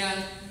buhok na yan.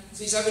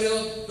 See, sabi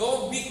rito,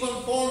 don't be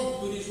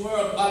conformed to this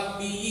world, but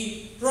be ye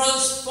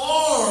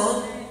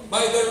transformed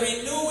by the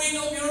renewing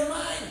of your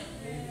mind.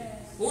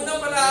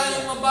 Una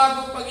pala yung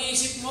mabagong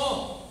pag-iisip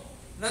mo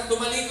na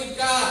tumalikod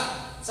ka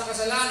sa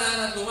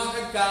kasalanan at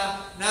lumakad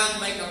ka ng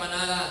may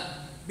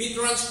kamanalan. Be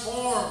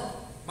transformed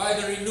by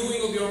the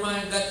renewing of your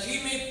mind that ye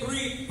may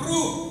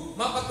prove,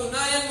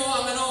 mapatunayan mo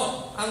ang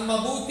ang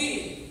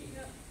mabuti.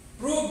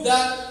 Prove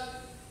that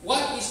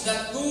what is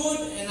that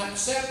good and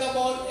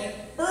acceptable and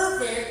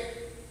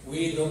perfect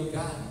will of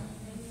God.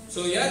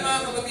 So yan,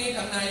 mga kapatid,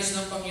 ang nais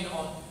ng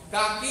Panginoon.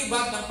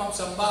 Kaakibat ng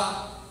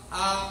pagsamba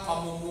ang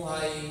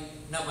pamumuhay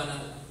na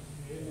banal.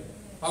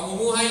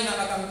 Pamumuhay na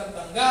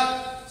katanggap-tanggap,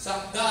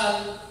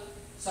 sakdal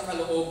sa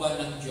kalooban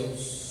ng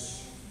Diyos.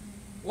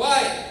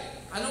 Why?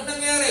 Anong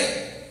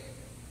nangyari?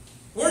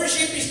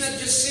 Worship is not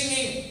just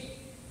singing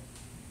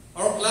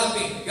or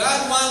clapping. God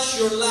wants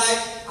your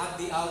life at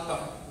the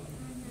altar.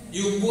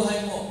 Yung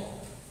buhay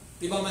mo.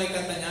 Di ba may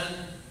kanta niyan?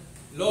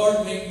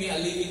 Lord, make me a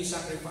living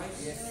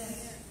sacrifice. Yes.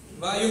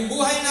 Diba? Yung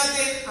buhay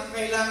natin ang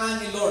kailangan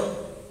ni Lord.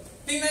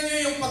 Tingnan nyo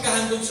yung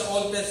paghahandog sa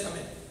Old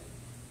Testament.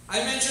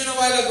 I mentioned a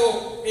while ago,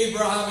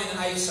 Abraham and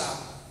Isaac.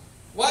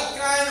 What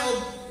kind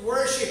of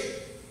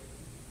worship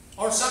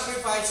or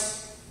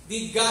sacrifice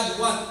did God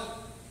want?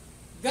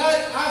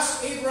 God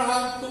asked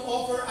Abraham to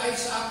offer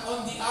Isaac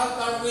on the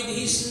altar with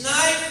his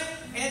knife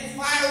and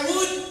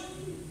firewood.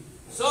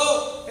 So,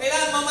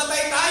 kailangan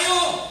mamatay tayo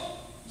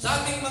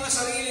sa ating mga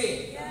sarili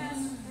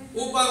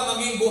upang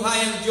maging buhay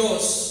ang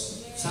Diyos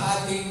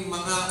sa ating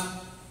mga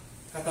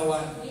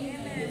katawan.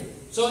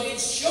 So,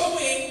 it's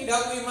showing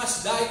that we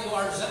must die to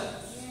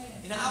ourselves.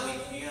 Inaawit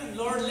ko yan,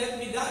 Lord, let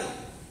me die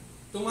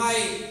to my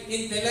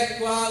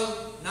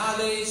intellectual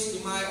knowledge, to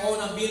my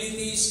own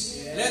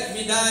abilities. Let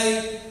me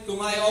die to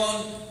my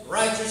own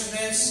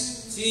righteousness.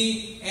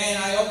 See, and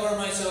I offer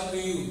myself to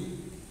you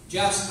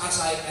just as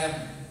I am,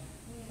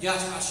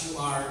 just as you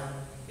are.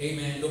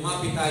 Amen.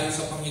 Lumapit tayo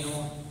sa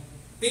Panginoon.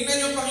 Tingnan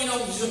niyo ang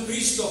Panginoon Hesus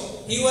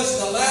Kristo. He was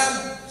the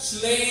Lamb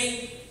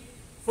slain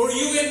for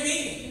you and me.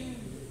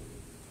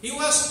 He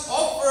was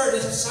offered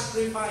as a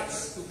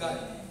sacrifice to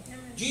God.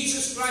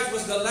 Jesus Christ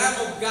was the Lamb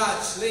of God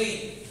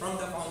slain from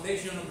the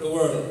foundation of the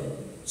world.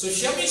 So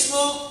siya mismo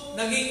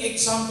naging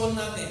example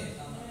natin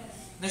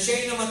na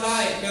siya'y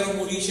namatay pero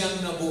muli siyang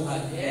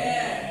nabuhay.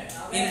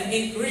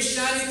 In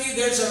Christianity,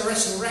 there's a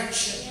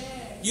resurrection.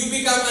 You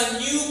become a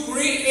new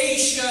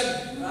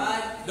creation.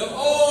 The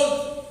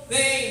old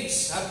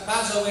things have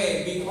passed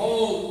away.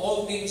 Behold,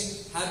 all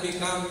things have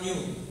become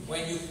new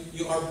when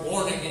you are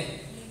born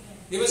again.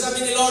 Di ba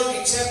sabi ni Lord,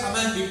 except a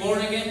man be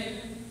born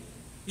again,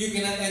 you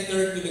cannot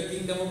enter into the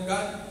kingdom of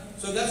God.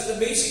 So that's the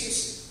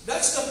basics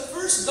That's the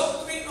first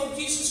doctrine of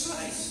Jesus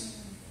Christ.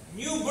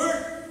 New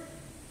birth.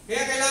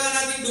 Kaya kailangan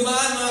natin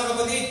dumaan, mga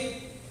kapatid.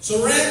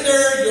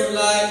 Surrender your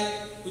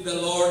life to the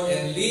Lord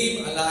and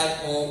live a life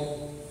of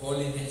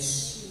holiness.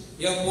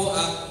 Yan po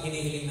ang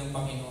hinihiling ng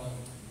Panginoon.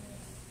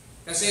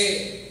 Kasi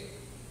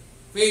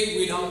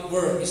faith without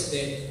work is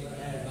dead.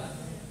 Diba?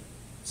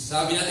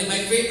 Sabi natin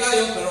may faith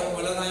tayo, pero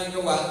kung wala tayong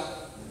gawa,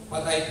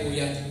 patay po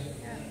yan.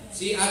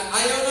 At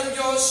ayaw ng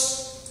Diyos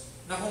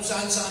na kung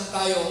saan-saan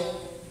tayo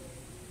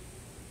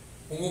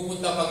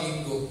pumupunta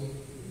pag-linggo.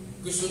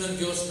 Gusto ng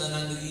Diyos na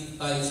nandito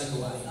tayo sa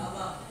gawain.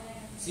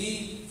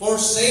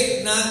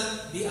 Forsake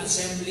not the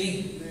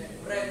assembling.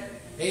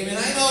 Amen.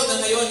 I know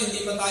na ngayon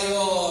hindi pa tayo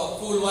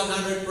full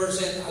 100%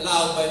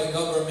 allowed by the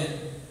government.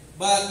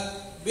 But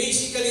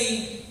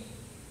basically,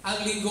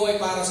 ang linggo ay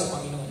para sa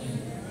Panginoon.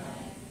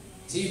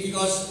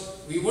 Because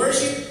we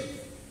worship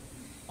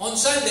on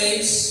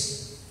Sundays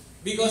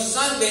because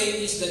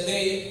Sunday is the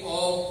day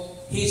of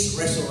His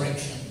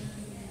resurrection.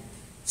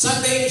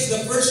 Sunday is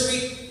the first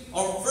week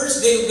or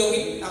first day of the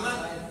week.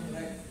 Tama?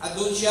 At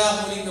doon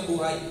siya muling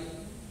nabuhay.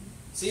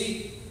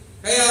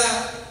 Kaya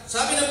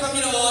sabi ng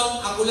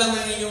Panginoon, ako lang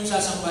ang inyong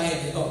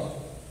sasambahin.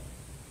 Ito.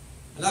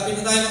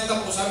 Malapit na tayo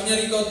magtapos. Sabi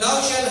niya rito, thou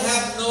shalt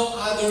have no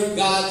other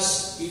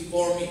gods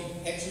before me.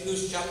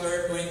 Exodus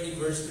chapter 20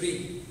 verse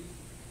 3.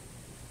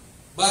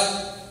 But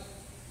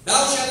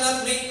thou shalt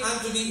not make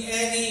unto thee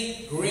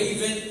any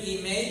graven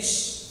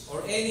image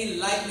or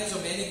any likeness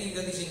of anything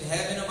that is in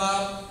heaven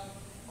above,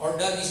 or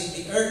that is in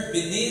the earth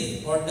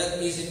beneath, or that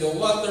is in the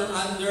water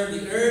under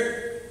the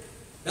earth.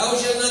 Thou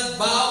shalt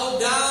not bow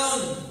down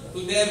to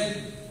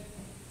them.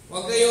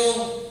 Huwag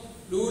kayong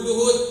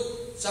luluhod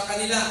sa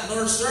kanila,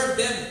 nor serve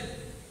them.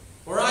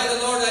 For I,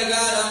 the Lord thy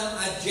God, am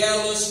a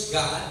jealous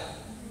God,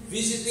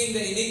 visiting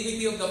the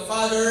iniquity of the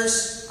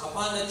fathers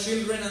upon the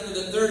children unto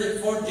the third and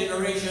fourth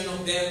generation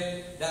of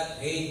them that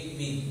hate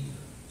me.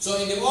 So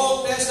in the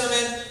Old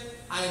Testament,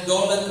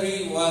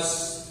 idolatry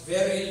was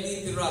very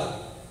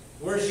literal.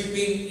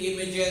 Worshipping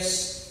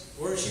images,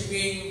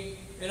 worshipping,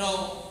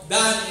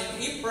 Dan and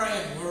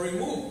Ephraim were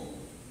removed,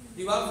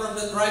 from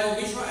the tribe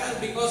of Israel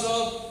because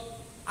of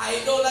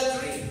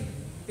idolatry.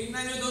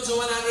 Tingnan nyo doon sa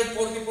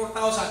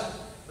 144,000.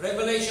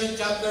 Revelation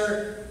chapter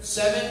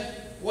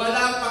 7,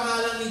 walang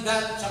pangalan ni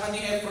Dan tsaka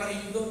ni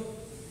Ephraim doon.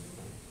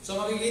 So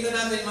makikita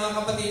natin, mga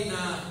kapatid,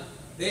 na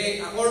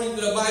according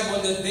to the Bible,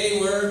 that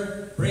they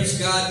were, praise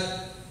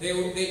God, they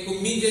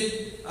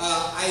committed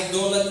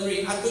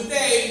idolatry. At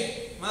today,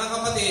 mga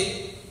kapatid,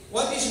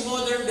 what is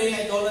modern day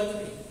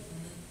idolatry?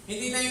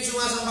 Hindi na yung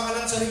sumasamba ka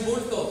lang sa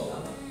ribulto.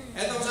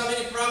 Ito ang sabi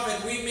ni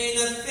Prophet, we may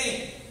not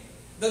think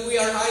that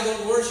we are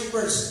idol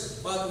worshippers,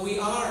 but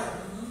we are.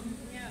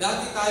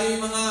 Dati tayo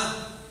yung mga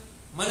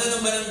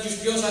mananamba ng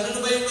Diyos-Diyos. Ano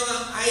ba yung mga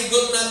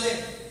idol natin?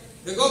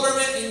 The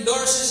government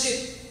endorses it.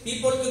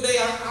 People today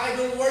are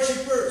idol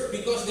worshippers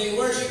because they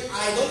worship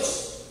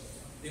idols.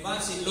 Diba?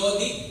 Si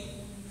Lodi.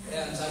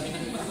 Ayan, sabi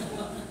niya.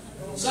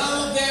 Some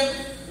of them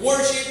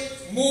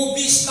worship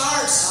movie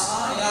stars.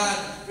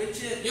 Ayan.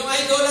 Yung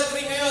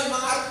idolatry ngayon,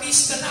 mga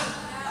artista na.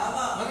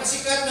 Mga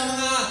sikat na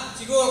mga,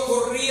 siguro,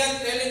 Korean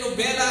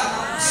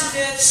telenovela,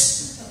 sketch,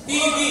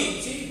 TV,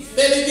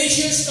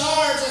 television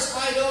stars as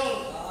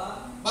idol.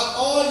 But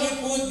all you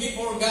put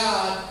before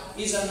God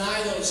is an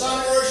idol.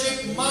 Some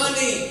worship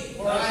money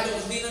for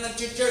idols. Hindi na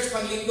nag-church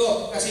pag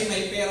linggo kasi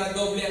may pera,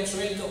 doble ang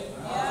sweldo.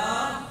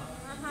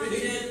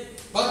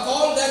 But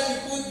all that you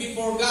put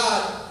before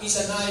God is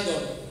an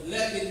idol.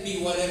 Let it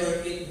be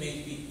whatever it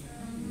may be.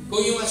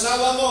 Kung yung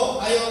asawa mo,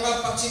 ayaw ka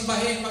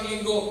pagsimbahin pag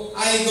linggo,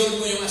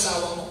 idol mo yung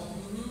asawa mo.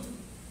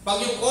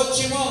 Pag yung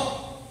kotse mo,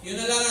 yun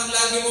na lang ang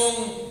lagi mong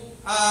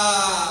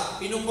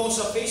pinupost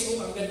sa Facebook,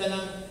 ang ganda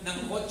ng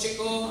kotse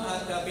ko,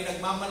 at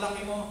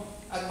pinagmamalaki mo,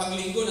 at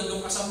paglinggo,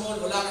 nandun ka sa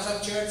mall, wala ka sa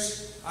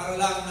church, para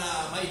lang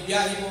na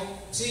maibiyahe mo.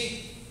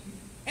 See,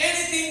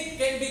 anything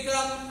can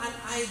become an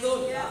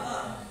idol.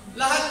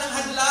 Lahat ng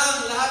hadlang,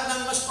 lahat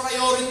ng mas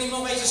priority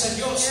mo kaysa sa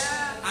Diyos,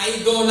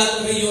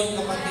 idolatry yun,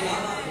 kapatid.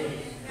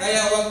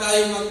 Kaya huwag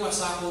tayong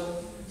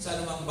magpasakot sa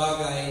anumang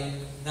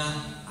bagay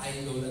na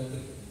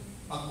idolatry.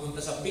 Pagpunta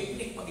sa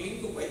picnic,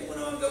 paglinggo, pwede mo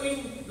naman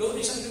gawin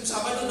Lunes hanggang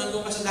Sabado,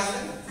 nandun ka sa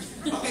dagat.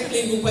 Bakit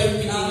linggo pa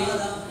yung pinili?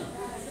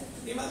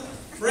 Diba?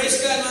 Praise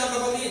God, mga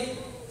kapatid.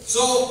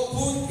 So,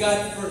 put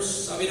God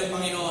first. Sabi ng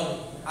Panginoon,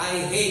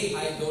 I hate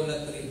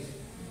idolatry.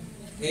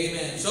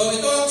 Amen. So,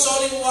 ito ang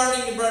solemn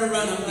warning ni Brother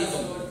Branham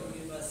dito.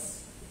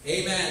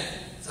 Amen.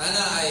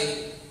 Sana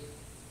ay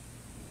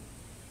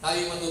tayo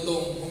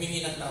matutong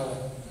humingi ng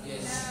tawad.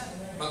 Yes.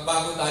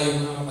 Magbago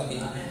tayo, mga kapatid.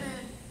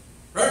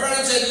 Brother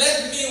Branham said,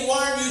 let me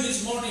warn you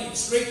this morning.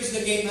 Straight is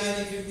the gate,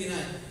 1959.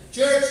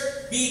 Church,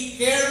 be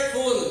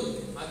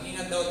careful.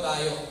 Mag-ingat daw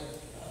tayo.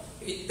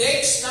 It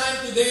takes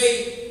time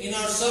today in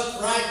our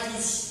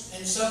self-righteous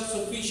and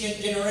self-sufficient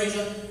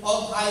generation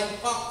of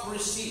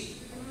hypocrisy.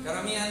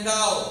 Karamihan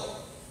daw,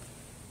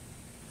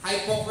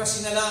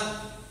 hypocrisy na lang.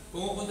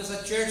 Pumupunta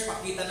sa church,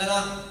 pakita na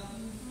lang.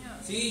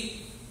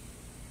 See?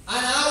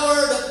 An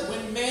hour that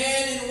when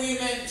men and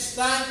women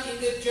stand in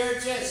the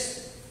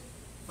churches,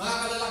 mga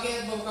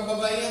kalalakihan, mga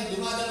kababaihan,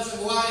 dumadalo sa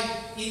buhay,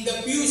 in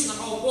the pews,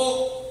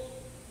 nakaupo,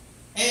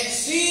 and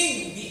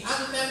sing the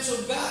anthems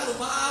of God,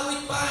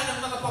 umaawit pa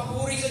ng mga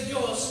papuri sa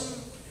Diyos,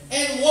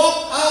 and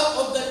walk out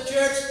of the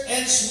church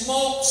and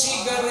smoke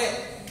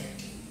cigarette.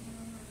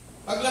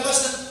 Paglabas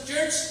ng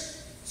church,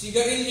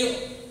 sigarilyo,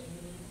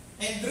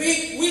 and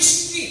drink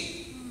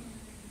whiskey,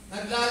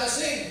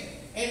 naglalasing,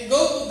 and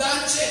go to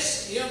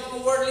dances, yung mga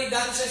worldly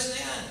dances na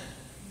yan.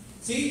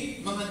 See,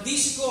 mga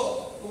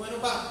disco, kung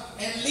ano pa,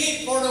 and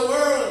live for the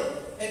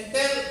world, and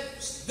tell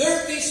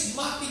dirty,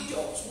 smutty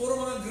jokes, puro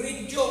mga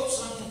great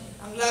jokes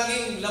ang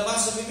laging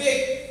labas sa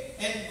bibig,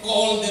 and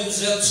call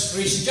themselves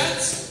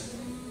Christians.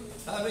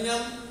 Sabi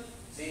niya,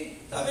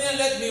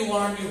 let me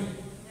warn you,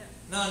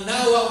 na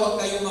nawa wag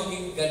kayo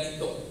maging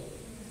ganito.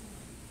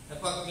 Na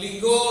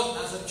paglinggo,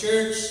 nasa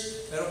church,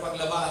 pero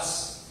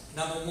paglabas,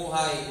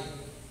 namumuhay,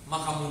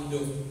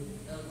 makamundo,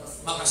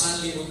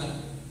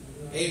 makasanlibutan.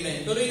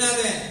 Amen. Tuloy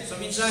natin sa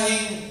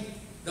mensaheng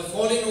the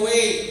falling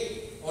away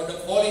or the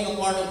falling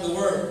apart of the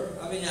world.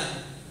 Sabi niya,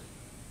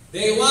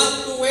 they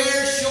want to wear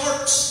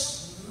shorts.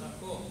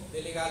 Ako,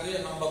 delikado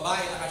yan. Mga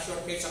babae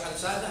naka-short kayo sa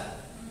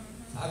kalsada.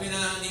 Sabi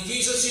na ni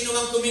Jesus, sino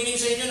ang tumingin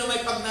sa inyo na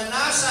may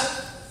pagnanasa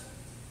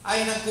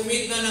ay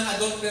nag-commit na ng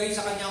adultery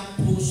sa kanyang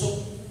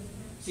puso.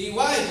 See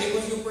why?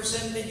 Because you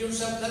presented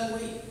yourself that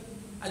way.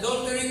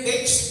 Adultery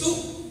takes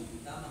two.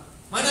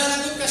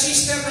 Mananagot ka,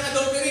 sister, ng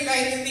adultery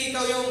kahit hindi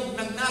ikaw yung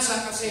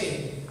nagnasa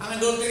kasi ang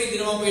adultery, hindi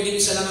naman pwede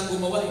isa lang ang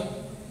gumawa.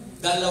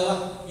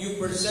 Dalawa, you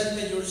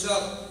presented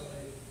yourself.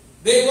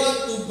 They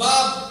want to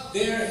bob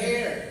their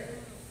hair.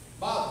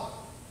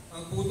 Bob,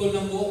 ang putol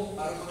ng buhok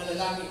para mga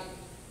lalaki.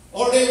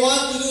 Or they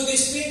want to do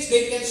these things.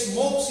 They can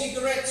smoke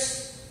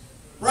cigarettes,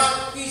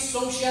 practice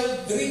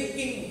social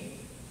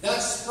drinking.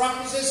 That's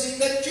practices in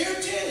the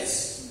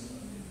churches.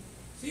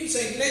 See,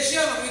 sa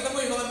iglesia, makita mo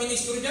yung mga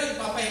ministro dyan,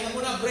 papahinga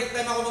mo na, break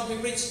time ako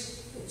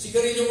mag-preach.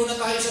 Sigarilyo muna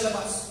tayo sa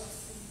labas.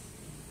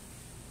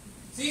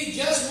 See,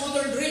 just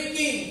modern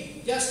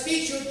drinking. Just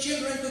teach your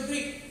children to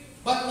drink,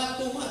 but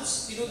not too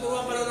much.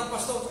 Tinuturuan pa lang ng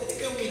pastor, pwede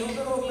kayong minom,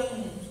 pero huwag lang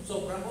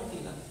sobrang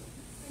okay lang.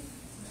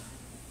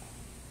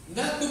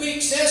 Not to be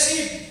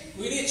excessive.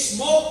 We need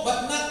smoke,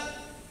 but not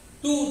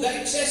to the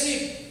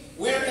excessive.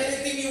 Wear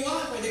anything you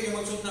want. Pwede kayo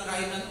magsuot na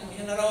kahit ano.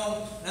 Yan na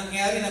raw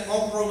nangyari na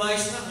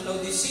compromise na.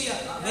 Laodicea.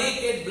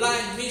 Naked,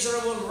 blind,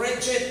 miserable,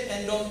 wretched,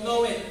 and don't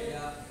know it.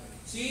 Yeah.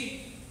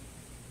 See?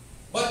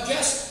 But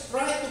just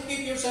try to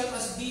keep yourself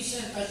as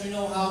decent as you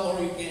know how or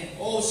you can.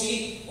 Oh,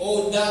 see?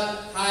 Oh,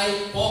 that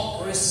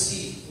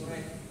hypocrisy.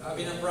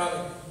 Sabi ng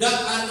prophet.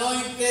 That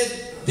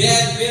anointed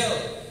devil.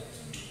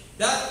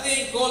 That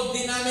thing called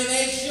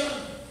denomination.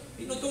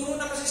 Tinuturo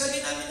na kasi sa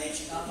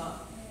denomination.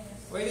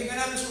 Pwede ka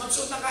na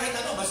magsuot na kahit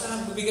ano, basta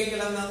lang bibigay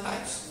ka lang ng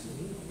tithes.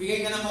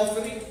 Bibigay ka ng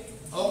offering.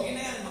 Okay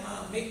na yan, mga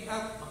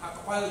make-up,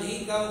 makakapal,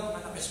 hikaw,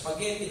 mga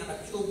naka-spaghetti,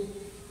 naka-tube,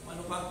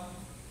 ano pa.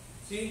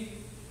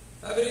 See?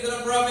 Sabi rito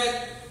ng prophet,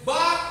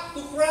 back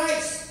to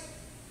Christ.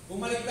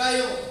 Bumalik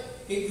tayo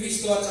kay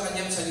Kristo at sa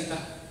kanyang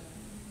salita.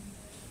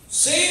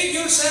 Save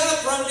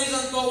yourself from this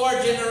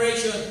untoward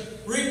generation.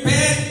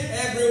 Repent,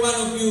 every one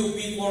of you,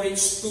 before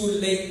it's too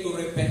late to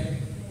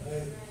repent.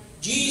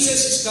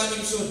 Jesus is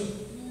coming soon.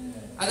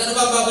 At ano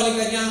ba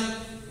babalikan niya?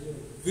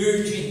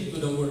 Virgin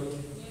to the world.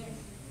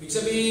 Ibig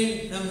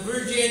sabihin ng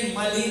virgin,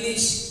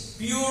 malinis,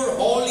 pure,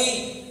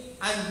 holy,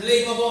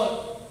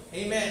 unblameable.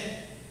 Amen.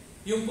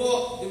 Yung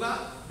po, di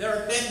ba? There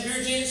are 10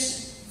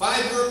 virgins,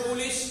 5 were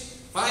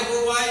foolish, 5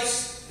 were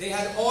wise. They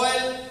had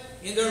oil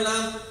in their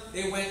lamp.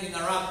 They went in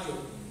a rapture.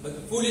 But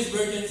the foolish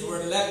virgins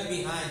were left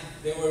behind.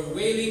 They were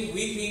wailing,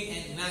 weeping,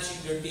 and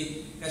gnashing their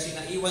teeth. Kasi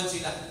naiwan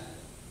sila.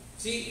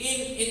 See,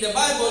 in the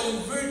Bible,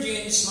 yung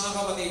virgins, mga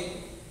kapatid,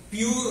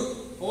 pure,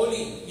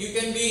 holy. You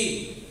can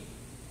be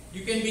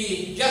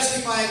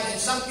justified and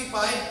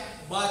sanctified,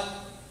 but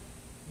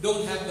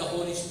don't have the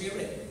Holy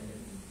Spirit.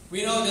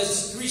 We know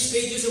there's 3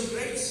 stages of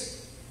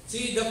grace.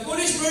 See, the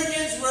foolish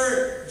virgins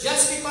were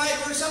justified,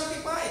 were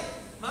sanctified.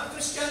 Mga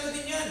Kristiyano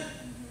din yan.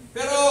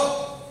 Pero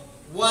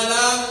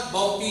walang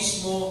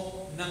bautismo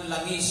ng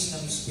langis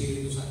ng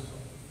Espiritu Santo.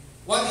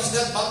 What is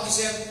that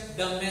baptism?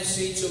 The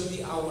message of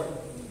the hour.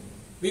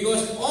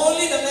 Because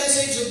only the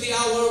message of the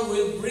hour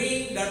will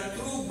bring the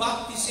true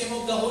baptism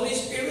of the Holy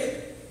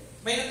Spirit.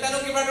 May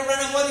nagtanong kay Brother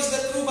Branham, what is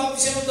the true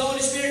baptism of the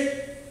Holy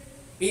Spirit?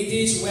 It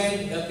is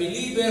when the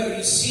believer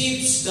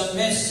receives the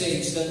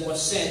message that was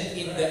sent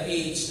in the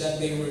age that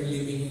they were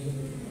living in.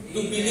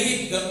 To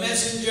believe the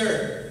messenger,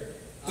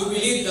 to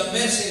believe the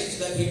message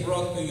that he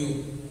brought to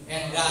you,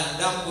 and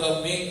that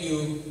will make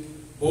you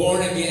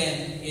born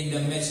again in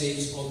the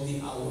message of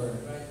the hour.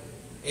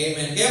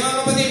 Amen. Kaya mga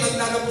kapatid,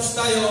 magtatapos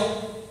tayo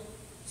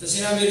sa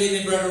sinabi rin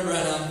ni Brother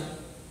Branham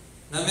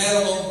na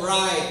merong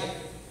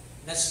bride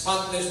na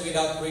spotless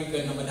without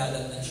wrinkle na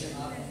madadatnan siya.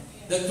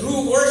 The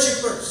true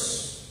worshipers.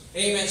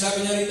 Amen.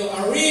 Sabi niya rito,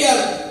 a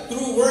real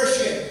true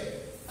worship,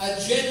 a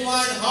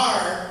genuine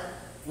heart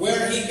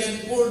where He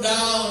can pour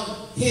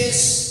down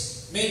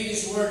make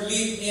His word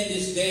live in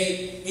this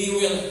day, He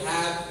will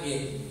have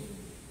it.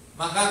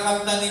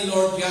 Makakanta ni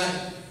Lord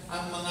yan.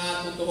 ang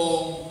mga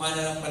totoong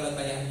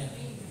mananampalataya niya.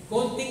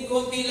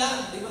 Konting-konti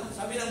lang, di ba?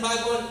 Sabi ng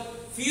Bible,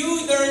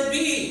 few there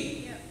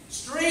be.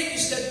 Straight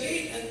is the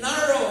gate and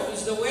narrow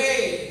is the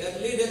way that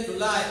leadeth to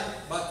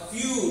life, but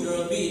few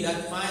there will be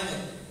that find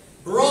it.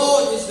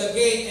 Broad is the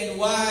gate and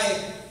wide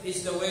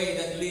is the way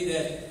that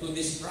leadeth to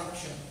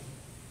destruction.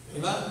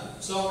 Diba?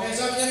 So, kaya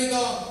sabi niya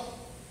rito,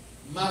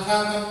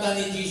 makakamta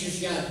ni Jesus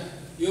yan.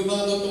 Yung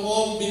mga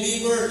totoong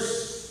believers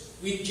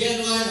with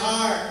genuine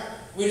heart,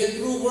 with a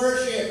true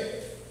worship,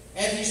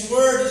 and His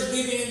Word is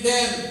living in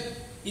them.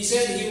 He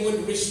said He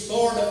would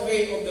restore the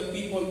faith of the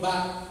people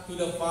back to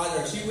the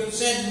fathers. He will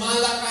send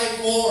Malachi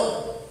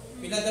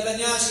 4. Pinadala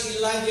niya si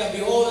Elijah,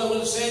 behold, I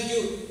will send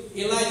you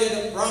Elijah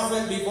the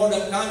prophet before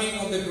the coming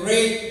of the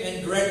great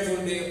and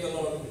dreadful day of the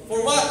Lord.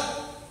 For what?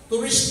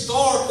 To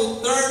restore,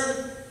 to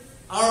turn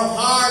our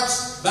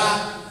hearts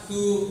back to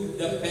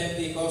the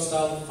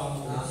Pentecostal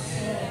founders,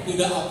 to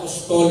the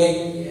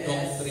apostolic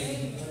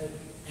doctrine.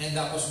 And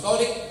the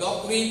apostolic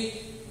doctrine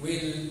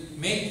will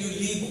make you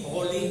live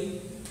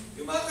holy.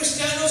 Yung mga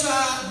Kristiyano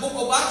sa Book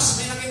of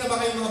Acts, may nakita ba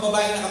kayong mga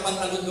babae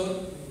nakapantalon doon?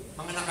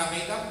 Mga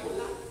naka-makeup?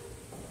 Wala.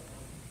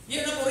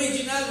 Yan ang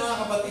original, mga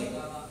kapatid.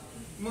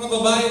 Yung mga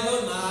babae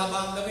doon, mahaba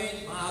ang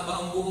damit, mahaba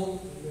ang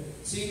buhok.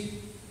 See?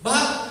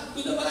 Back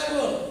to the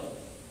Bible.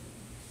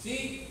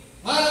 See?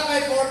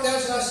 Malachi 4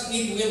 tells us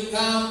it will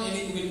come and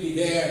it will be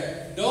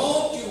there.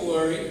 Don't you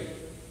worry.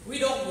 We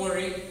don't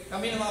worry.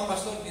 Kami ng mga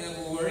pastor, hindi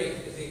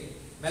nag-worry. Kasi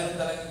meron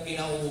talagang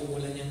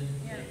kinauukulan yan.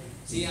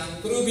 See,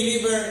 ang true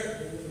believer,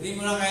 hindi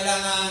mo na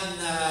kailangan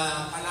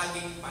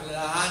palaging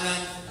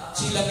palalahanan.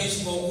 Sila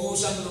mismo,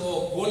 kusang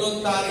loob,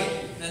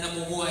 voluntary na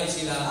namumuhay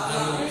sila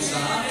ayon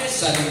sa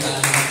salita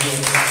ng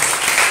Diyos.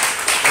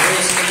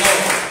 Praise the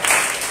Lord.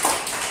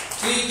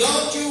 See,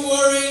 don't you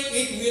worry,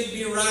 it will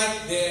be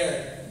right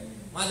there.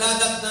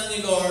 Madadatnan ni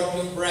Lord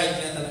yung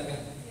bride niya talaga.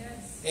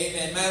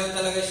 Amen. Mayroon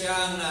talaga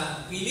siyang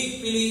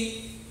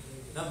pilig-pilig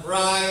na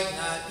bride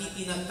na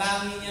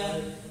itinatangin niya.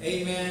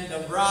 Amen.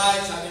 The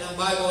bride, sabi ng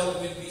Bible,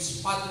 will be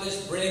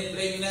spotless,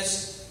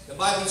 blameless. The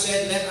Bible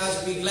said, let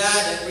us be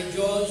glad and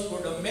rejoice,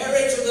 for the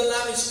marriage of the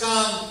Lamb is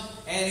come,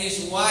 and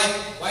His wife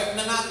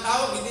na nga ang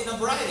tawag, hindi na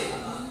bride.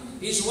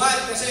 His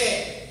wife kasi,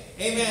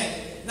 amen,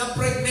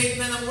 na-pregnate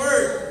na ng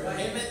word.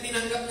 Amen,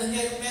 tinanggap na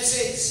niya yung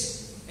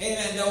message.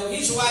 Amen, though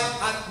His wife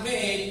hath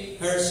made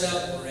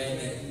herself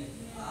ready.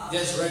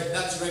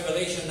 That's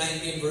Revelation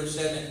 19 verse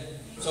 7.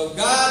 So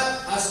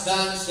God has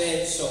done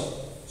said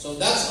so. So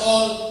that's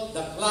all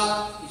the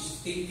clock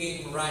is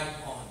ticking right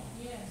on.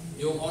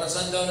 Yung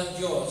orasan daw ng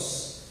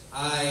Diyos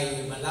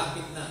ay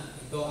malapit na.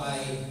 Ito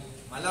ay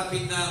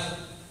malapit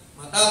na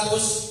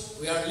matapos.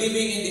 We are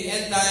living in the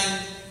end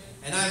time,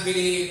 and I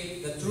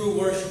believe the true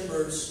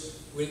worshipers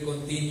will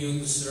continue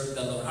to serve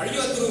the Lord. Are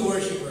you a true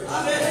worshiper?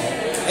 Amen.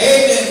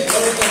 Amen.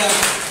 Glory to God.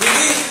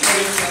 Believe for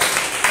yourself.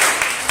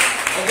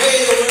 Obey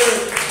the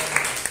word.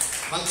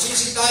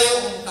 Magsisi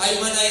tayo kung tayo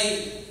man ay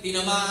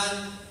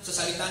tinamaan sa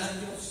salita ng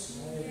Diyos.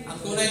 Ang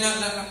tunay na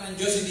anak ng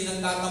Diyos hindi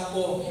nang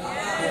tatampo.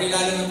 Kundi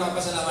lalo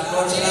nagpapasalamat.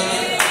 Lord,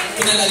 salamat.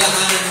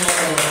 Kinalalahanan mo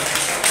ako.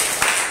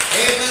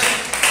 Amen.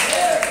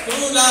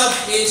 True love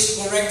is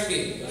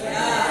corrective.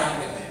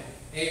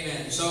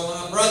 Amen. So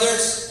mga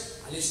brothers,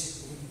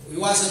 alis,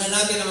 iwasan na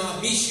natin ang mga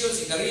bisyo,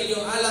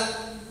 sigarilyo,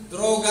 alak,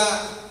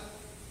 droga,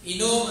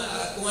 inom,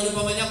 at kung ano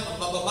pa man yan,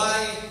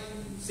 pambababae,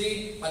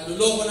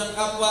 panluloko ng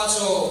kapwa.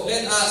 So,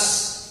 let us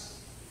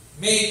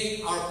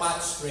make our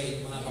path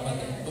straight, mga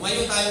kapatid.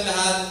 Tumayo tayong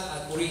lahat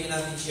at purihin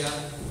natin siya.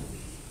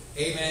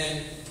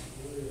 Amen.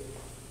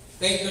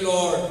 Thank you,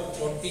 Lord,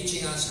 for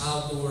teaching us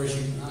how to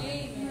worship.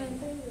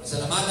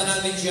 Pasalamatan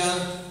natin siya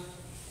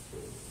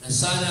na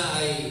sana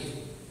ay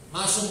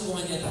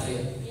masumpungan niya tayo.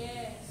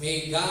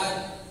 May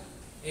God,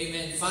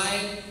 amen,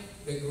 find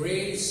the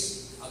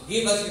grace,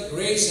 give us the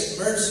grace and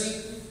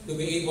mercy to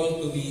be able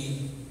to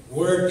be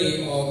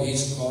worthy of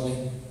His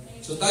calling.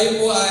 So tayo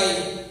po ay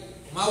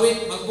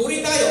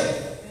magpuri tayo.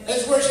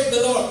 Let's worship the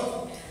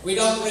Lord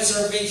without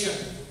reservation.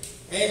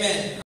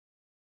 Amen.